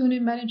business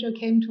unit manager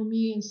came to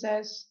me and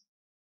says,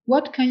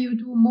 what can you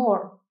do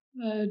more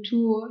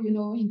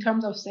in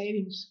terms of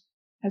savings?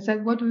 I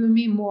said, what do you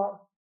mean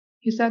more?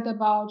 He said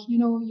about,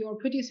 your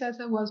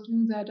predecessor was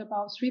doing that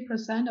about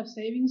 3% of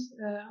savings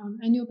on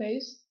annual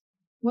base.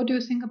 What do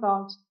you think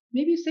about?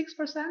 Maybe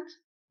 6%?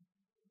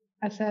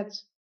 I said,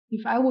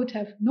 if I would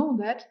have known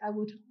that, I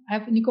would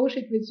have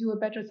negotiated with you a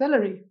better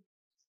salary.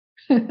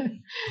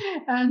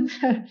 And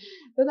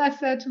then I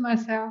said to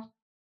myself,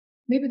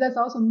 maybe that's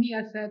also me.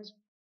 I said,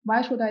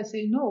 why should I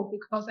say no?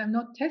 Because I'm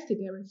not tested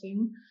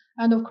everything.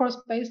 And of course,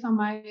 based on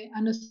my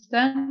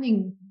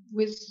understanding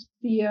with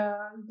the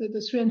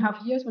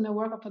 3.5 years when I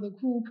work for the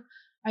group,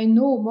 I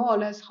know more or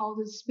less how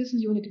this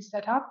business unit is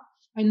set up.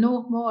 I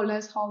know more or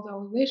less how the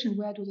organization,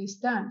 where do they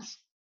stand.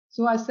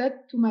 So I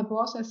said to my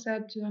boss, I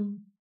said,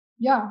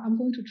 yeah, I'm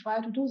going to try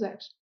to do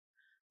that.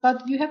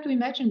 But you have to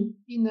imagine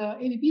in the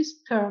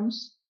ABB's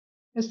terms,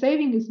 a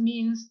savings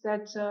means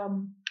that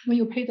when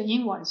you pay the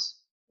invoice,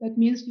 that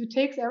means you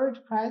take the average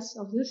price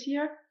of this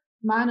year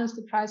minus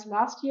the price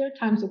last year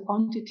times the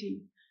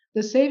quantity.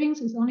 The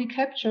savings is only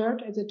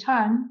captured at the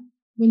time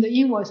when the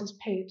invoice is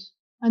paid,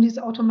 and it's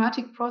an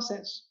automatic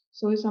process.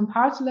 So it's on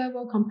parts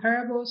level,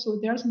 comparable, so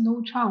there's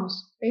no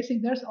chance. Basically,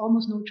 there's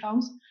almost no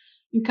chance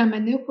you can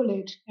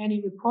manipulate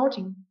any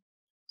reporting.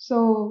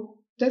 So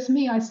that's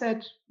me. I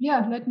said,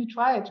 yeah, let me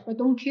try it, but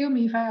don't kill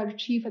me if I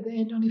achieve at the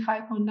end only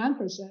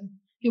 5.9%.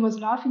 He was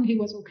laughing. He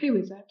was okay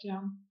with that.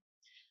 Yeah.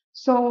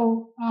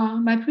 So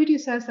my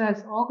predecessor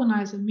has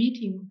organized a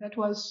meeting. That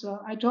was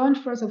I joined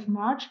 1st of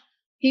March.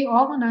 He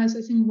organized,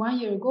 I think, 1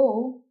 year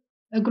ago,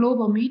 a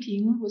global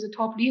meeting with the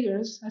top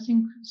leaders. I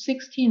think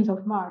 16th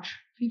of March,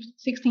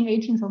 16th,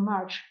 18th of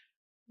March,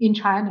 in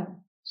China.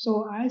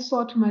 So I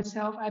thought to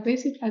myself, I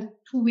basically had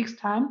 2 weeks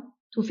time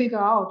to figure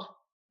out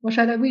what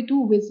shall we do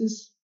with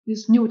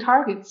these new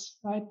targets,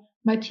 right?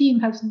 My team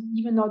has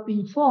even not been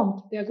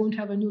informed they are going to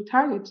have a new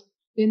target.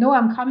 They know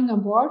I'm coming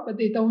on board, but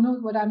they don't know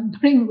what I'm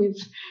bringing with.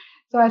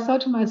 So I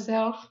thought to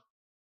myself,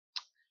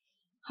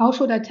 how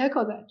should I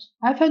tackle that?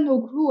 I've had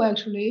no clue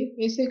actually.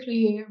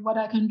 Basically, what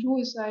I can do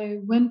is I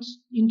went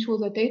into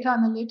the data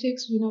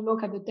analytics,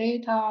 look at the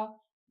data,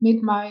 make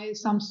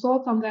some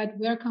thoughts on that.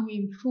 Where can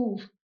we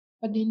improve?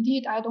 But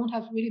indeed, I don't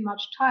have really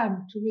much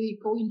time to really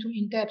go into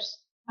in-depth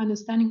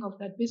understanding of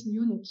that business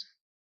unit.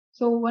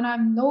 So when I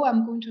know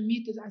I'm going to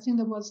meet, I think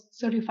there was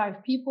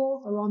 35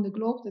 people around the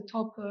globe, the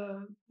top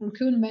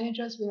procurement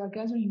managers we are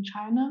gathering in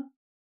China.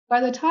 By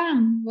the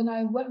time when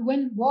I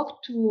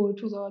walked to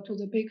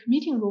the big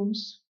meeting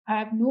rooms, I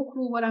have no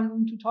clue what I'm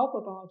going to talk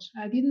about.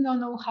 I didn't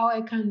know how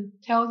I can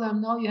tell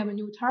them now you have a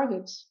new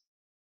targets.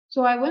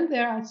 So I went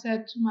there. I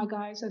said to my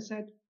guys, I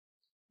said,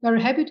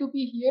 very happy to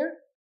be here.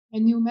 I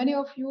knew many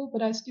of you,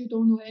 but I still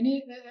don't know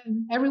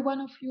every one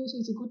of you. So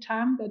it's a good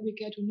time that we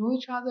get to know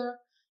each other.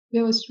 We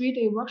have a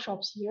 3-day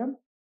workshops here.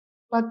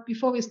 But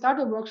before we start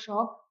the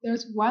workshop,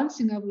 there's one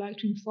thing I would like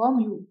to inform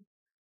you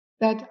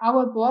that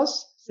our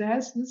boss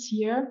says this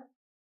year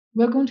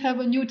we're going to have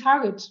a new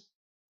target,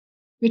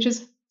 which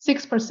is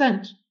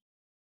 6%.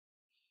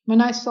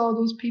 When I saw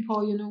those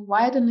people,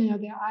 widening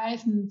their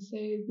eyes and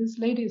say, this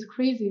lady is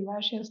crazy,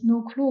 right? She has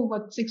no clue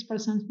what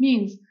 6%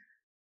 means.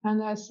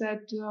 And I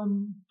said,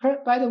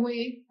 by the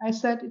way, I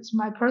said, it's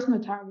my personal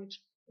target.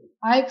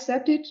 I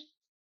accept it,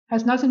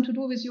 has nothing to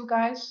do with you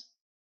guys,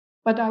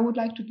 but I would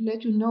like to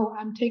let you know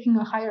I'm taking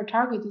a higher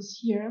target this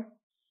year.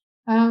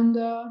 And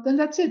then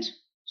that's it.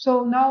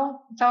 So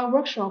now it's our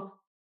workshop.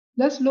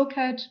 Let's look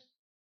at,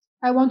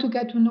 I want to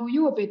get to know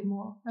you a bit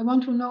more. I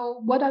want to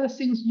know what are the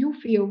things you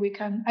feel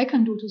I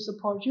can do to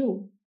support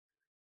you.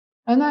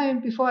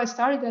 And before I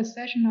started that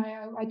session,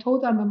 I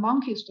told them a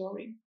monkey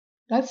story.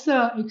 That's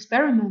an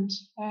experiment.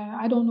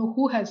 I don't know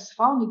who has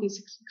founded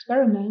this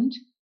experiment.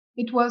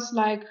 It was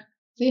like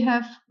they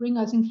have bring,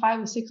 I think,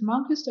 5 or 6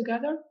 monkeys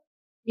together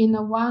in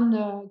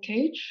one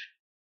cage,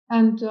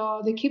 and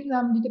they keep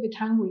them a little bit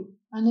hungry.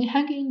 And they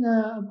hang in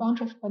a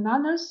bunch of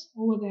bananas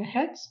over their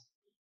heads.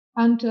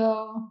 And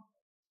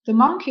the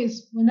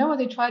monkeys, whenever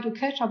they try to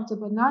catch up the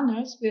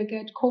bananas, will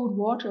get cold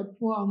water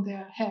poured on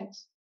their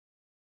heads.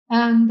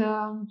 And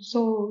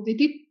so they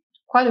did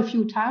quite a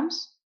few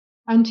times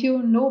until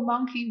no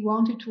monkey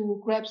wanted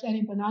to grab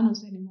any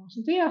bananas anymore.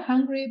 So they are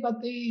hungry,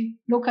 but they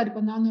look at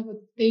banana, but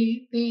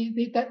they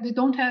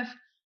don't have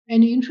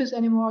any interest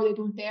anymore. They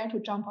don't dare to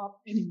jump up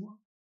anymore.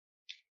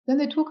 Then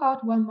they took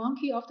out one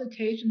monkey off the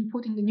cage and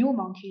put in the new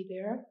monkey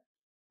there.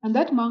 And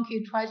that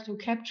monkey tried to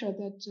capture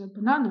that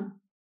banana.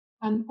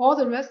 And all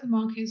the rest of the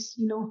monkeys,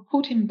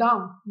 put him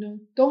down.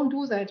 Don't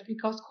do that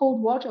because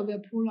cold water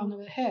will pull on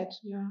the head.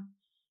 Yeah.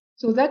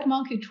 So that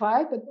monkey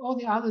tried, but all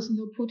the others,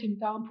 put him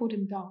down, put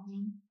him down.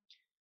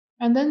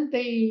 Yeah. And then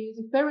the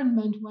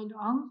experiment went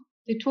on.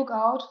 They took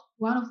out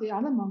one of the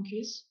other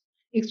monkeys,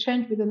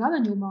 exchanged with another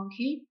new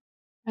monkey,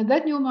 and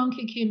that new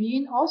monkey came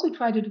in, also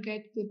tried to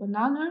get the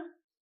banana,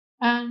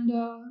 and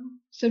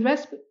the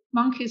rest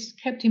monkeys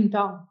kept him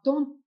down.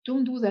 Don't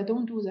do that.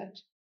 Don't do that.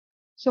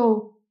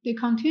 So they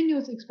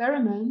continued the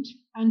experiment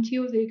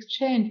until they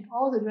exchanged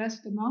all the rest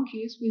of the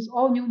monkeys with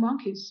all new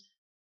monkeys.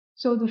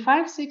 So the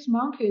 5, 6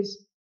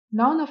 monkeys,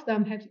 none of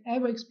them had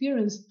ever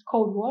experienced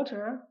cold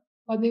water,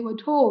 but they were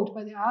told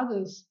by the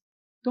others,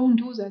 don't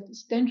do that,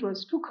 it's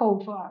dangerous, too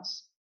cold for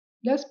us.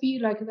 Let's be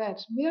like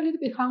that. We're a little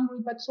bit hungry,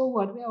 but so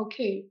what? We're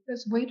okay.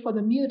 Let's wait for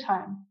the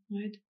mealtime,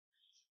 right?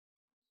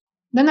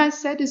 Then I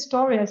said this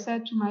story. I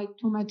said to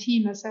my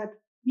team, I said,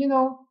 you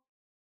know,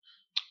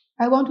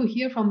 I want to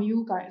hear from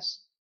you guys.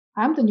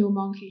 I'm the new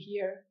monkey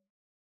here.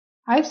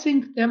 I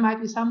think there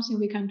might be something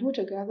we can do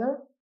together,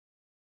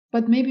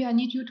 but maybe I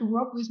need you to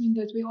work with me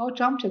that we all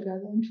jump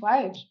together and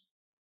try it.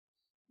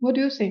 What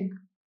do you think?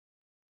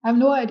 I have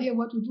no idea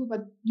what to do,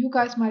 but you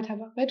guys might have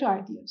better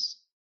ideas.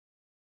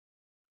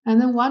 And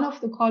then one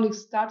of the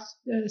colleagues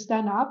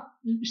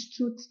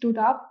stood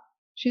up.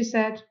 She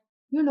said,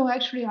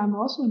 actually, I'm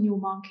also a new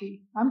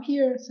monkey. I'm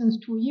here since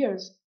 2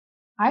 years.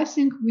 I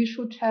think we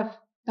should have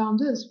done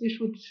this.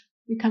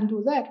 We can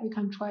do that. We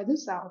can try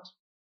this out.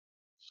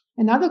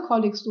 Another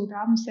colleague stood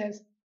up and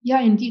says, yeah,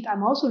 indeed,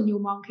 I'm also a new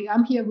monkey.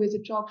 I'm here with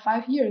a job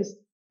 5 years,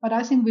 but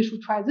I think we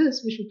should try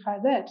this. We should try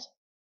that.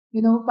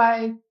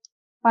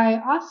 By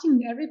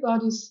asking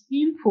everybody's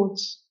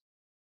inputs,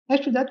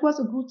 actually, that was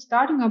a good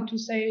starting up to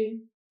say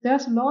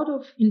there's a lot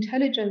of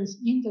intelligence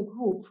in the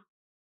group.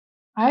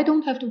 I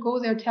don't have to go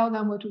there tell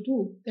them what to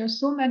do. There's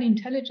so many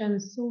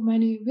intelligence, so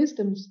many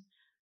wisdoms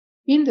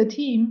in the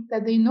team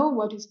that they know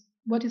what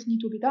is need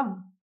to be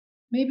done.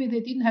 Maybe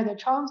they didn't have a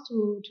chance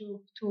to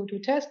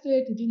test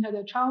it. They didn't have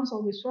a chance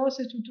or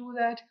resources to do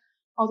that,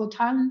 or the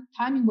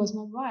timing was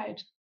not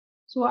right.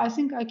 So I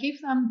think I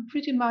gave them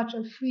pretty much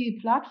a free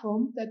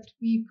platform that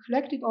we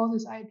collected all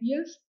these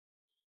ideas.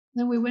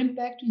 Then we went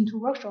back into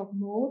workshop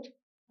mode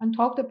and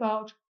talked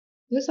about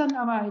these are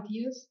our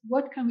ideas.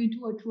 What can we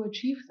do to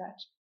achieve that?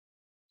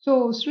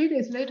 So 3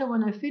 days later,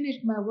 when I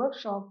finished my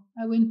workshop,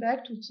 I went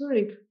back to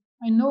Zurich.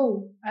 I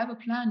know I have a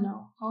plan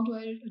now. How do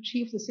I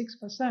achieve the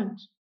 6%?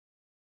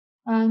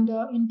 And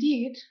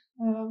indeed,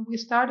 we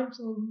started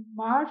in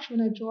March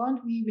when I joined.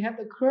 We have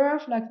the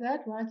curve like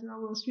that, right?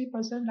 Our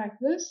 3% like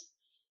this.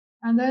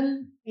 And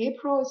then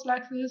April is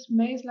like this,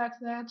 May is like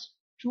that,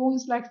 June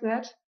is like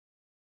that.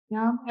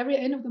 Yeah, every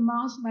end of the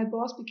month, my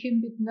boss became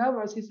a bit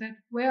nervous. He said,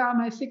 "Where are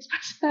my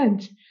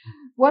 6%?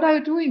 What are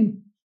you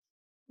doing?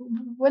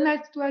 When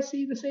do I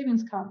see the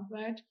savings come?"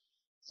 Right?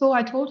 So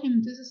I told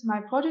him, "This is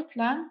my project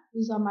plan.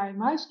 These are my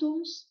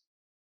milestones.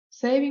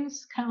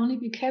 Savings can only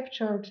be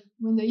captured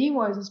when the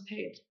invoice is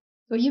paid.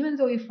 So even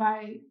though if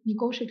I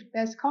negotiate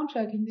best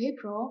contract in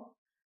April,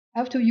 I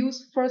have to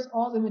use first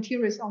all the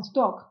materials on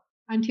stock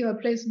until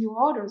I place new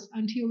orders,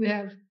 until we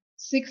have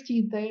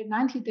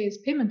 90 days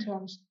payment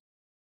terms.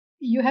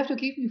 You have to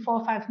give me 4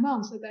 or 5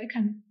 months so that I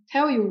can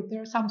tell you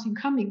there's something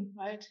coming,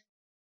 right?"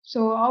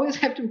 So I always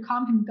have to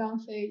calm him down,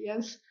 say,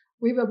 yes,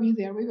 we will be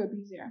there, we will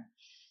be there.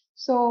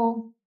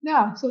 So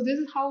yeah, so this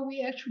is how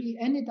we actually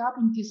ended up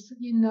in this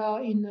in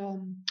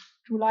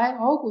July,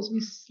 August. We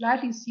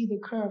slightly see the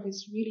curve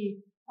is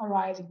really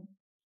arising.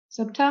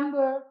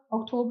 September,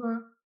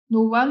 October,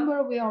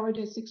 November, we are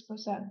already at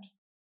 6%.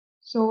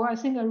 So I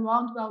think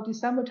around about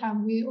December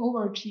time, we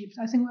overachieved.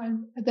 I think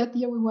at that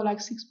year we were like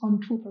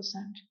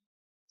 6.2%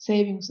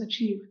 savings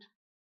achieved.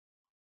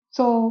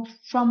 So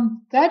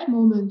from that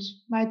moment,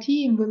 my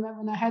team,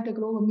 when I had the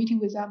global meeting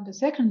with them the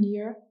second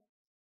year,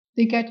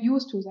 they get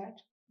used to that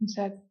and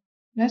said,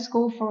 let's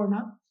go for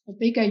now. But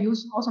they get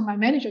used, also my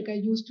manager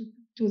get used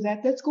to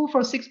that. Let's go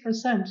for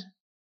 6%.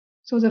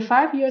 So the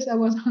 5 years I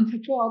was on the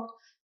job,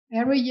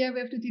 every year we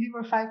have to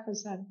deliver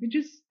 5%, which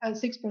is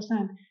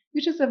 6%,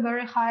 which is a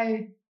very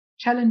high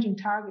challenging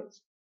target.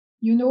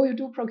 You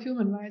do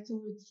procurement, right?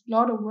 So it's a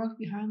lot of work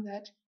behind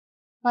that.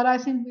 But I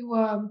think we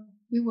were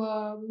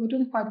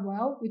doing quite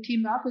well. We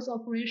team up with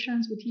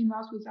operations, we team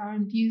up with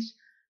R&Ds.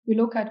 We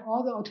look at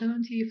all the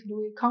alternatives.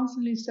 We're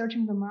constantly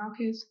searching the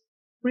markets,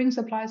 bring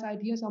suppliers'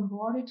 ideas on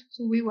board.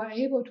 So we were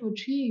able to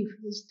achieve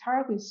these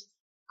targets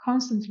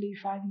constantly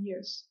 5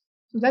 years.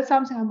 So that's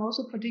something I'm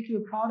also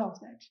particularly proud of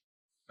that.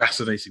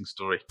 Fascinating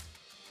story.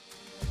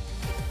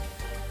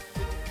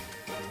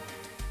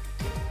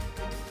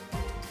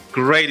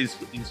 Great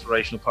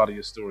inspirational part of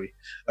your story.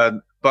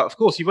 But of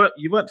course, you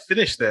weren't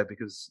finished there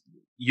because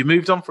you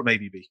moved on from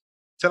ABB.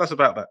 Tell us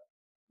about that.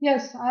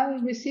 Yes, I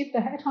received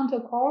a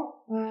headhunter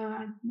call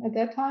at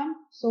that time.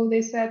 So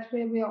they said,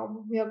 "Hey, we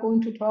are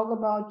going to talk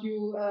about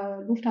you,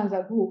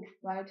 Lufthansa Group,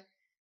 right?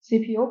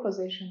 CPO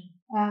position."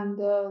 And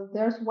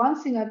there's one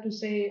thing I have to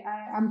say.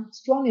 I'm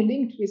strongly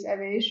linked with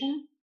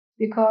aviation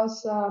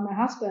because my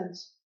husband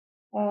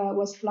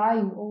was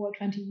flying over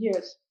 20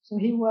 years. So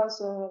he was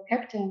a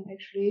captain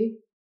actually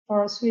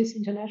for Swiss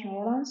International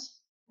Airlines.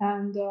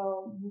 And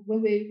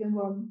when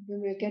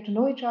we get to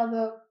know each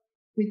other,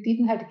 we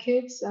didn't have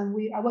kids, and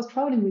I was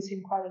traveling with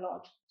him quite a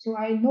lot. So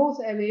I know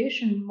the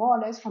aviation more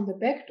or less from the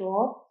back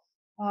door,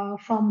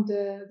 from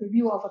the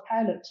view of a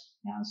pilot.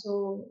 Yeah.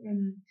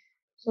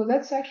 So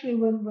that's actually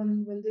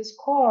when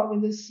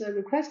this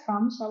request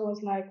comes, I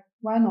was like,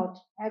 why not?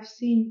 I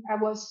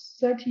was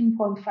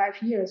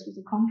 13.5 years with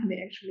the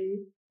company actually.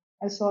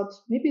 I thought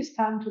maybe it's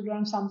time to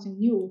learn something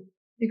new,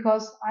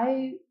 because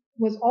I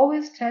was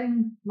always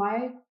telling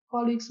my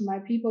colleagues, my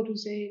people, to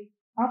say,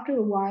 after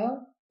a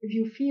while, if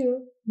you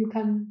feel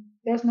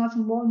there's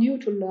nothing more new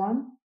to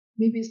learn,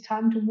 maybe it's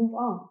time to move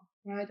on,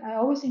 right? I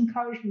always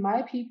encourage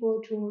my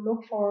people to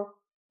look for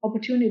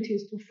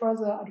opportunities to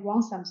further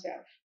advance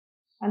themselves.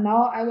 And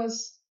now I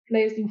was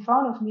placed in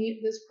front of me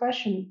this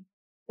question: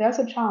 there's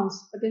a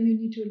chance, but then you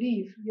need to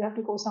leave. You have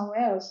to go somewhere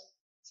else,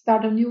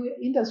 start a new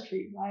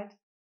industry, right?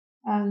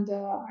 And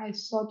I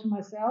thought to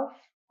myself,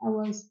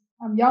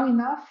 I'm young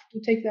enough to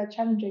take that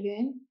challenge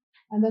again.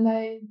 And then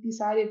I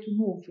decided to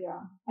move.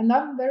 Yeah. And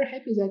I'm very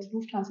happy that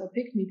Lufthansa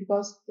picked me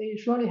because they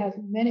surely have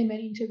many,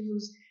 many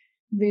interviews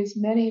with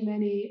many,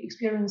 many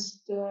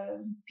experienced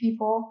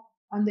people.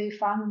 And they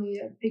finally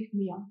picked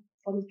me on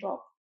for the job.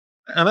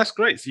 And that's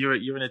great. So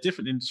you're in a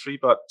different industry,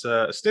 but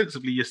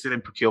ostensibly you're still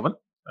in procurement,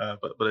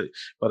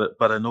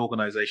 but an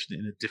organisation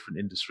in a different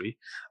industry.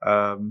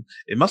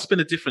 It must have been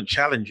a different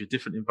challenge, a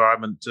different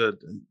environment.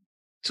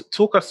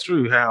 Talk us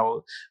through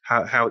how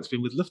it's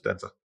been with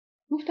Lufthansa.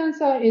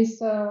 Lufthansa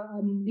is a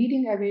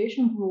leading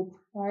aviation group,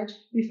 right?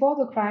 Before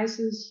the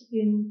crisis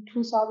in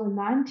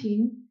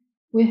 2019,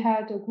 we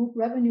had a group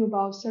revenue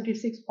about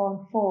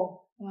 36.4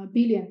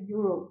 billion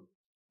euro.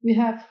 We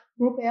have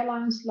group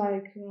airlines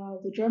like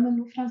the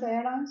German Lufthansa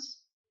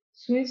Airlines,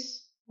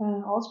 Swiss,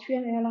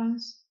 Austrian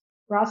Airlines,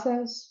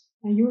 Brussels,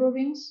 and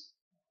Eurowings.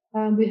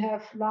 And we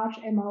have large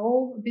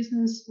MRO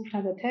business,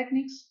 Lufthansa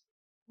Technics.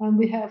 And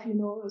we have,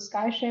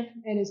 SkyChef,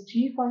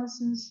 LSG, for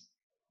instance.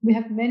 We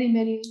have many,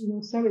 many,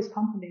 service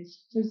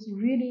companies. So it's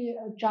really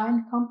a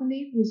giant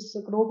company with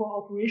global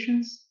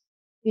operations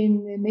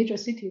in major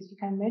cities, you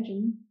can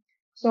imagine.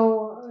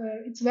 So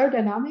it's very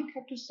dynamic, I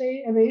have to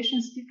say. Aviation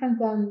is different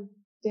than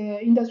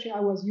the industry I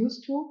was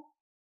used to.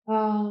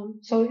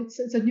 So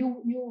it's a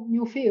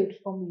new field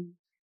for me.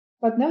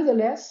 But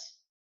nevertheless,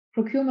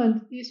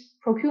 procurement is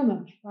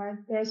procurement, right?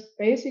 There's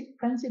basic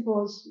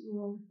principles.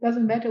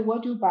 Doesn't matter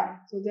what you buy.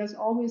 So there's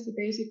always the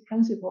basic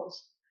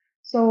principles.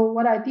 So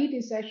what I did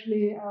is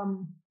actually,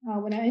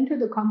 when I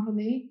entered the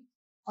company,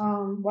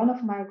 one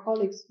of my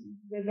colleagues,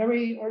 the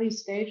very early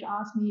stage,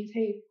 asked me,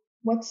 "Hey,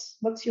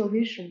 what's your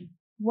vision?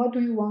 What do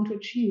you want to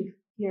achieve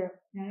here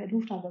at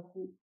Lufthansa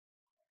Group?"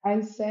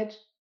 I said,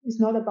 "It's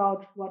not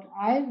about what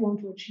I want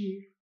to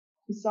achieve.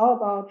 It's all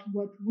about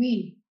what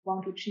we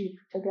want to achieve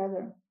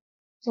together."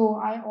 So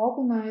I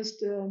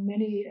organized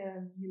many,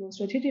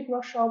 strategic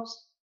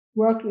workshops,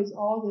 worked with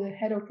all the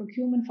head of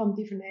procurement from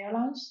different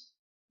airlines.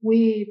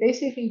 We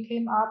basically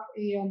came up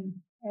a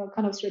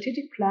kind of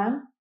strategic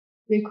plan.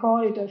 We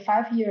call it a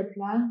 5-year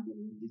plan.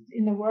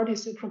 In the word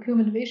is a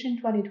procurement vision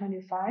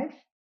 2025.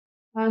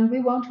 And we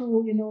want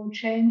to,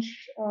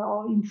 change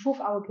or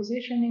improve our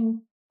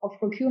positioning of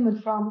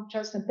procurement from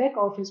just a back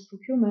office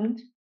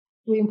procurement,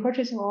 doing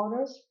purchasing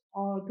orders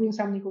or doing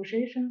some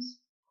negotiations,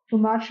 to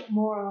much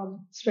more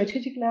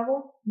strategic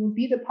level. We'll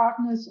be the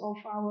partners of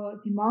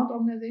our demand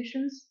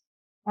organizations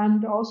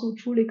and also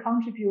truly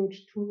contribute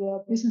to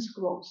the business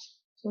growth.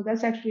 So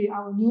that's actually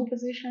our new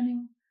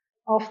positioning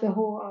of the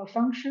whole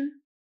function.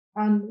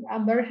 And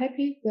I'm very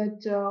happy that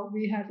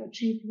we have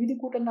achieved really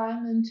good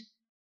alignment.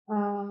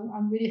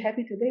 I'm really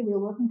happy today we're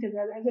working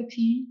together as a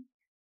team.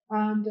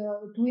 And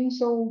doing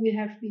so, we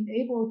have been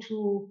able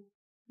to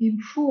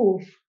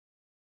improve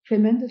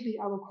tremendously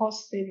our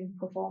cost saving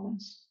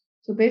performance.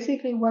 So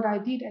basically what I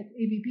did at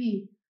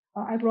ABB,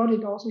 I brought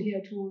it also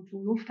here to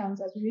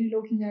Lufthansa, as really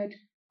looking at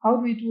how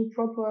do we do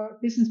proper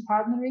business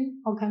partnering?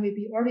 How can we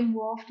be early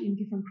involved in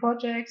different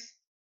projects,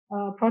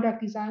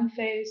 product design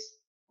phase,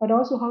 but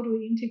also how do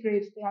we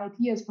integrate the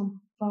ideas from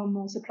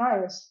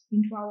suppliers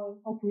into our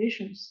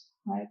operations,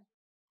 right?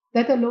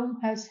 That alone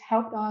has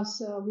helped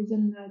us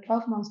within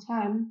 12 months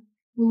time.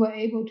 We were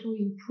able to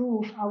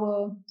improve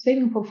our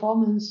saving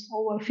performance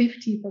over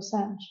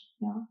 50%.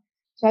 Yeah.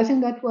 So I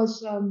think that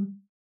was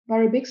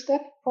very big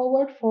step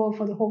forward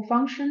for the whole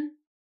function.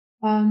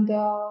 And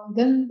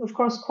then, of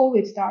course,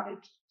 COVID started.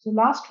 So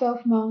last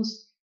 12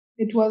 months,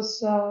 it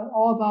was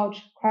all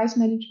about crisis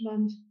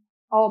management,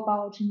 all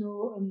about,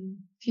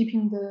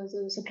 keeping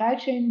the supply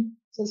chain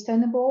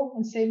sustainable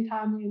and same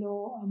time,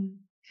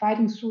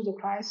 fighting through the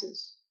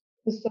crisis.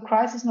 Because the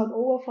crisis is not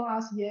over for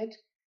us yet.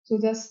 So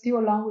there's still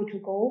a long way to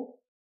go.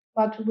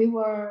 But we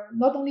were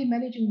not only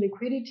managing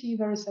liquidity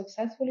very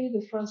successfully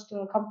the first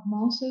couple of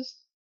months,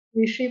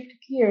 we shift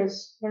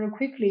gears very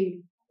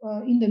quickly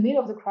in the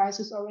middle of the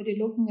crisis, already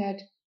looking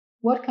at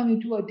what can we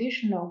do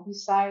additional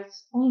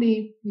besides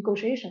only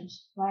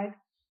negotiations, right?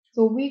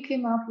 So we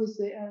came up with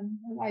an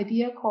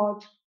idea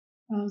called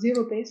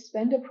zero-based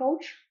spend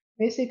approach.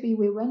 Basically,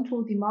 we went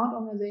to demand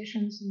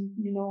organizations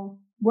and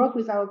work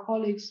with our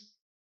colleagues,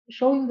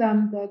 showing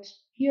them that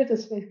here's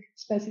the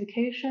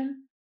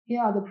specification,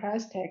 here are the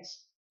price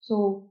tags.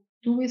 So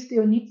do we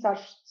still need such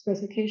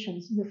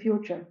specifications in the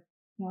future?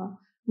 Yeah.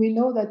 We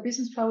know that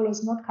business travel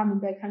is not coming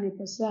back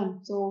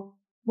 100%. So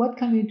what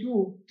can we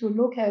do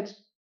to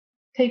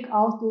take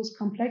out those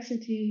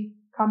complexity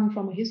coming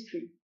from a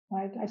history,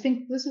 right? I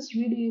think this is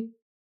really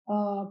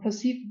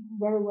perceived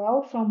very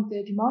well from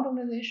the demand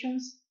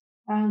organizations.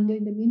 And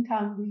in the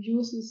meantime, we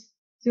use this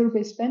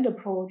zero-based spend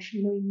approach,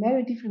 in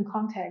very different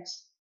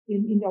contexts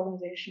in the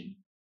organization.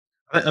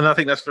 And I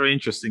think that's very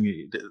interesting.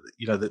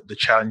 The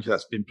challenge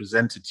that's been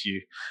presented to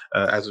you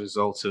as a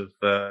result of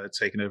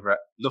taking over at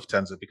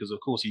Lufthansa, because of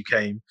course you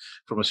came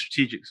from a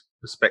strategic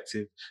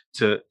perspective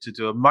to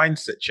do a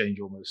mindset change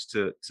almost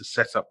to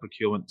set up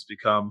procurement to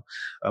become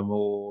a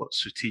more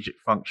strategic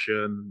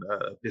function,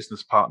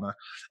 business partner.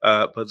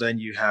 But then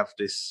you have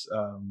this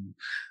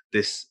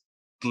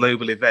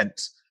global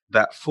event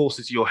that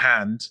forces your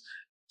hand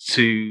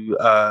to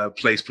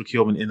place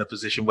procurement in a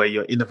position where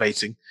you're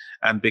innovating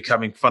and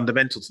becoming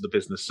fundamental to the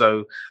business.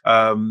 So,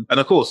 and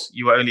of course,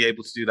 you were only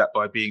able to do that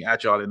by being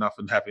agile enough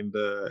and having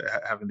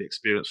the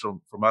experience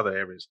from other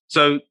areas.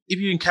 So, if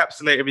you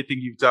encapsulate everything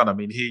you've done, I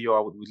mean, here you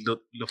are with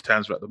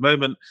Lufthansa at the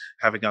moment,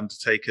 having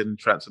undertaken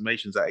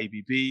transformations at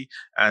ABB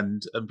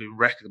and been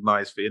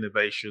recognised for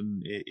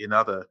innovation in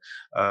other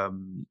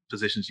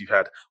positions you've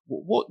had.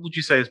 What would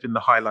you say has been the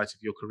highlight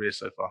of your career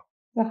so far?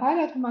 The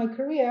highlight of my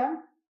career,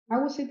 I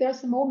would say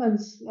there's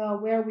moments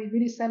where we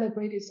really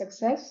celebrated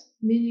success,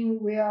 meaning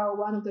we are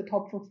one of the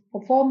top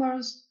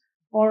performers,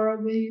 or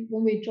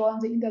when we join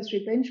the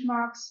industry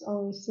benchmarks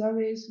or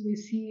surveys, we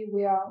see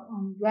we are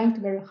ranked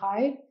very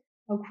high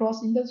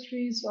across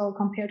industries or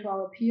compared to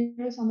our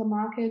peers on the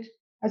market.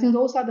 I think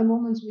those are the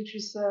moments which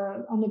is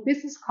on a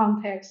business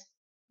context,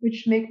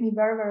 which make me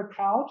very, very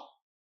proud.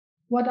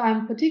 What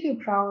I'm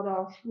particularly proud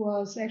of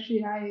was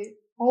actually I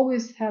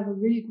always have a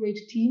really great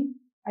team.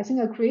 I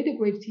think I create a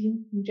great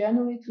team in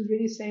general to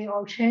really say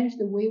or change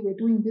the way we're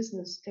doing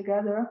business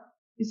together.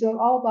 It's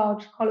all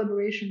about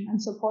collaboration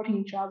and supporting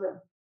each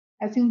other.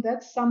 I think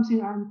that's something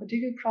I'm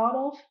particularly proud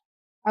of.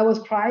 I was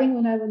crying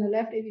when I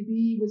left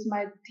ABB with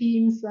my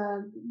teams.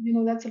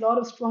 That's a lot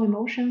of strong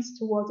emotions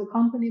towards the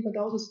company, but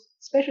also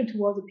especially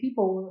towards the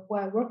people who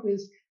I work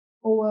with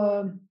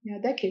over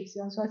decades.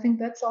 Yeah. So I think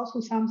that's also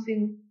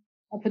something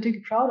I'm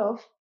particularly proud of,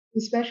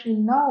 especially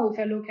now if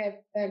I look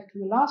back to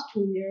the last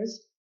 2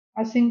 years.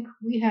 I think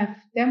we have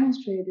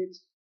demonstrated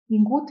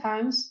in good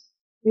times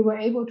we were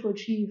able to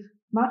achieve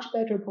much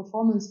better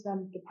performance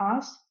than the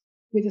past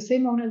with the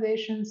same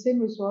organization,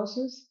 same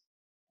resources.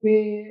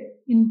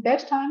 In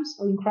bad times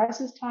or in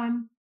crisis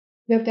time,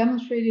 we have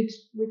demonstrated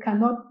we can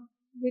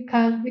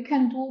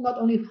do not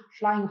only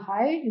flying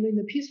high, in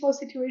a peaceful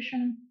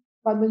situation,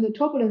 but when the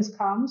turbulence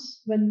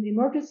comes, when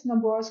emergency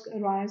numbers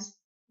arise,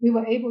 we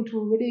were able to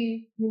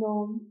really,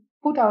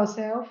 put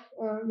ourselves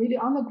really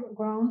on the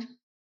ground,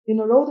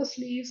 roll the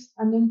sleeves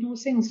and then do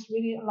things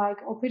really like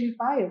operative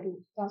buyer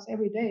does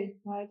every day,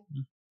 right?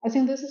 Mm. I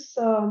think this is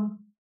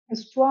a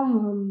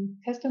strong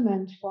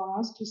testament for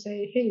us to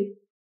say, hey,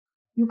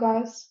 you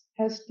guys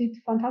has did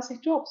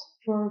fantastic jobs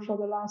for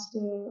the last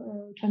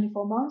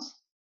 24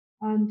 months.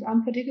 And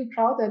I'm particularly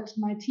proud that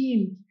my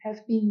team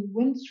have been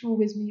went through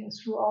with me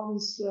through all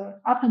these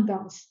up and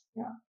downs.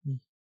 Yeah. Mm.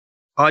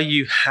 Are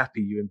you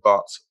happy you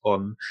embarked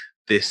on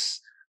this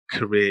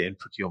career in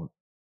procurement?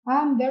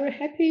 I'm very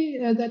happy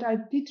that I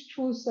did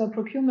choose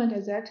procurement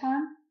at that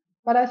time.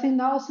 But I think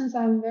now, since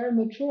I'm very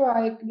mature,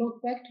 I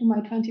look back to my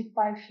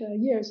 25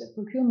 years at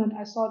procurement.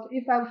 I thought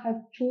if I would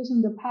have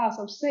chosen the path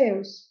of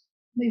sales,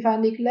 if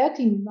I'm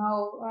neglecting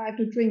now, I have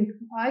to drink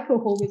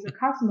alcohol with the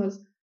customers,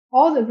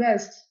 all the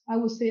rest, I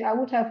would say I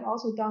would have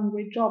also done a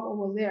great job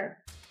over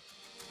there.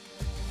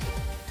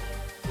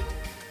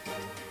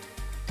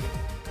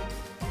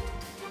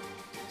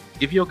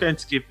 If you're going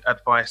to give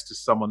advice to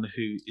someone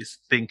who is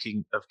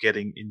thinking of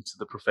getting into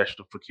the profession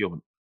of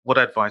procurement, what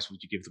advice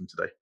would you give them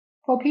today?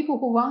 For people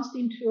who wants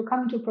to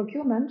come into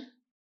procurement,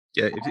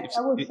 yeah,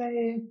 I would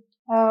say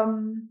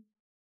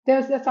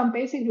there's some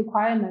basic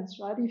requirements,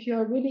 right? If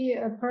you're really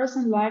a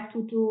person like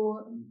to do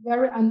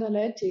very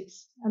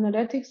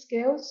analytic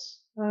skills,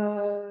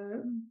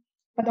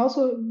 but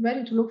also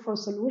ready to look for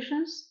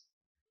solutions.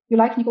 You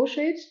like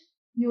negotiate.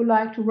 You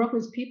like to work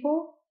with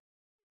people.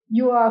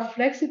 You are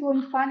flexible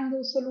in finding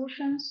those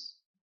solutions.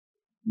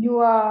 You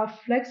are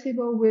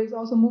flexible with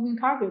also moving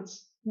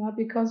targets. Yeah,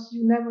 because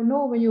you never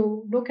know when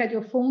you look at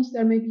your phones,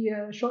 there may be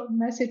a short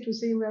message to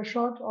say we are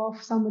short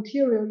of some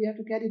material. You have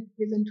to get it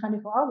within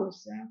 24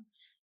 hours. Yeah.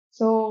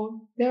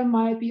 So there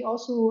might be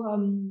also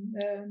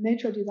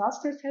natural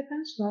disasters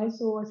happens, right?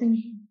 So I think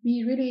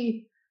be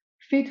really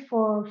fit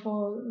for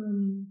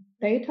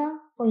data,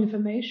 for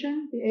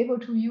information, be able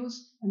to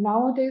use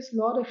nowadays a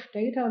lot of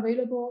data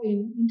available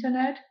in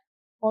internet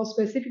or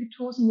specific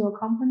tools in your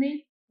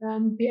company,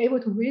 and be able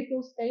to read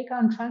those data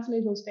and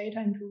translate those data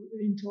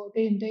into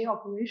day-to-day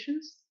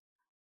operations.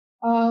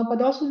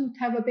 But also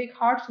have a big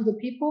heart for the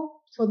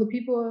people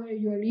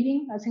you are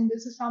leading. I think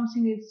this is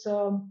something it's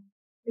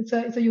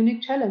a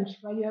unique challenge,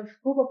 right? You have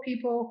a group of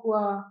people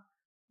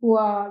who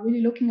are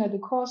really looking at the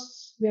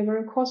costs. They are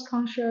very cost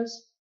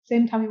conscious.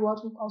 Same time, you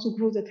want to also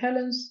grow the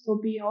talents. So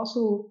be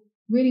also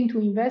willing to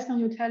invest on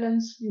your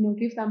talents.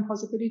 Give them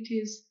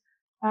possibilities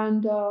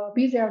and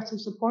be there to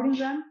supporting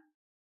them.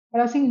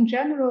 But I think in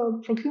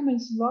general,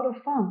 procurement is a lot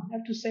of fun. I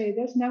have to say,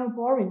 that's never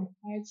boring.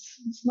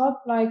 It's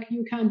not like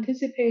you can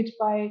anticipate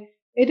by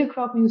 8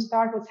 o'clock when you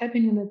start what's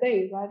happening in the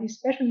day, right?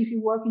 Especially if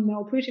you work in an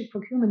operative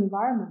procurement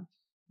environment.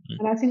 Mm.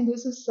 And I think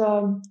this is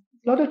a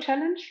lot of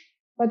challenge,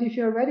 But if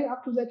you're ready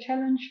up to that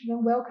challenge,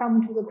 then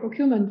welcome to the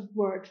procurement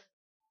world.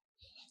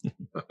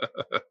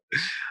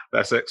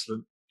 That's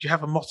excellent. Do you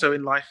have a motto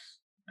in life,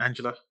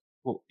 Angela?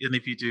 And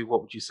if you do,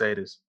 what would you say it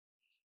is?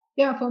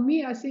 Yeah, for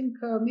me, I think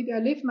maybe I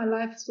live my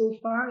life so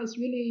far is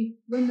really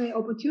when the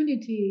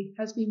opportunity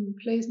has been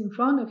placed in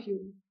front of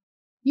you,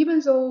 even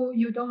though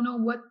you don't know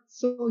what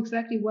would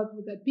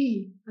that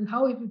be and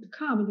how it would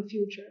come in the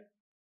future.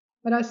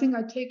 But I think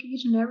I take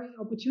each and every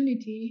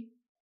opportunity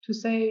to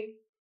say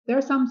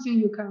there's something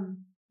you can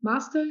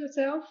master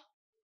yourself,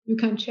 you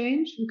can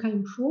change, you can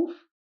improve,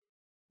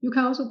 you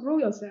can also grow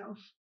yourself.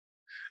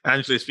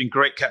 Angela, it's been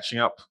great catching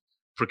up.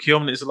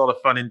 Procurement is a lot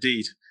of fun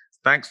indeed.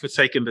 Thanks for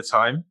taking the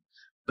time.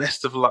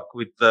 Best of luck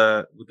with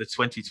the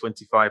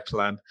 2025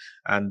 plan,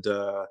 and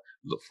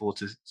look forward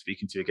to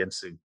speaking to you again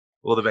soon.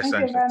 All the best,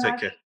 Thank Angela. You very Take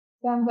much.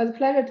 care. It was a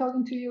pleasure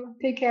talking to you.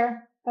 Take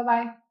care.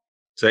 Bye-bye.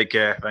 Take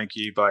care. Thank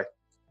you. Bye.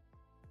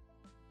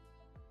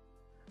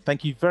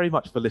 Thank you very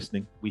much for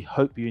listening. We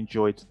hope you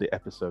enjoyed the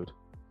episode.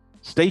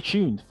 Stay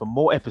tuned for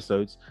more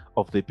episodes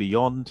of the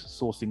Beyond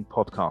Sourcing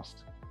podcast.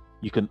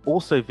 You can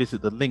also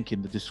visit the link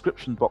in the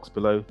description box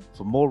below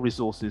for more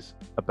resources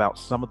about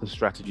some of the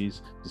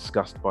strategies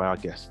discussed by our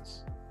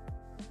guests.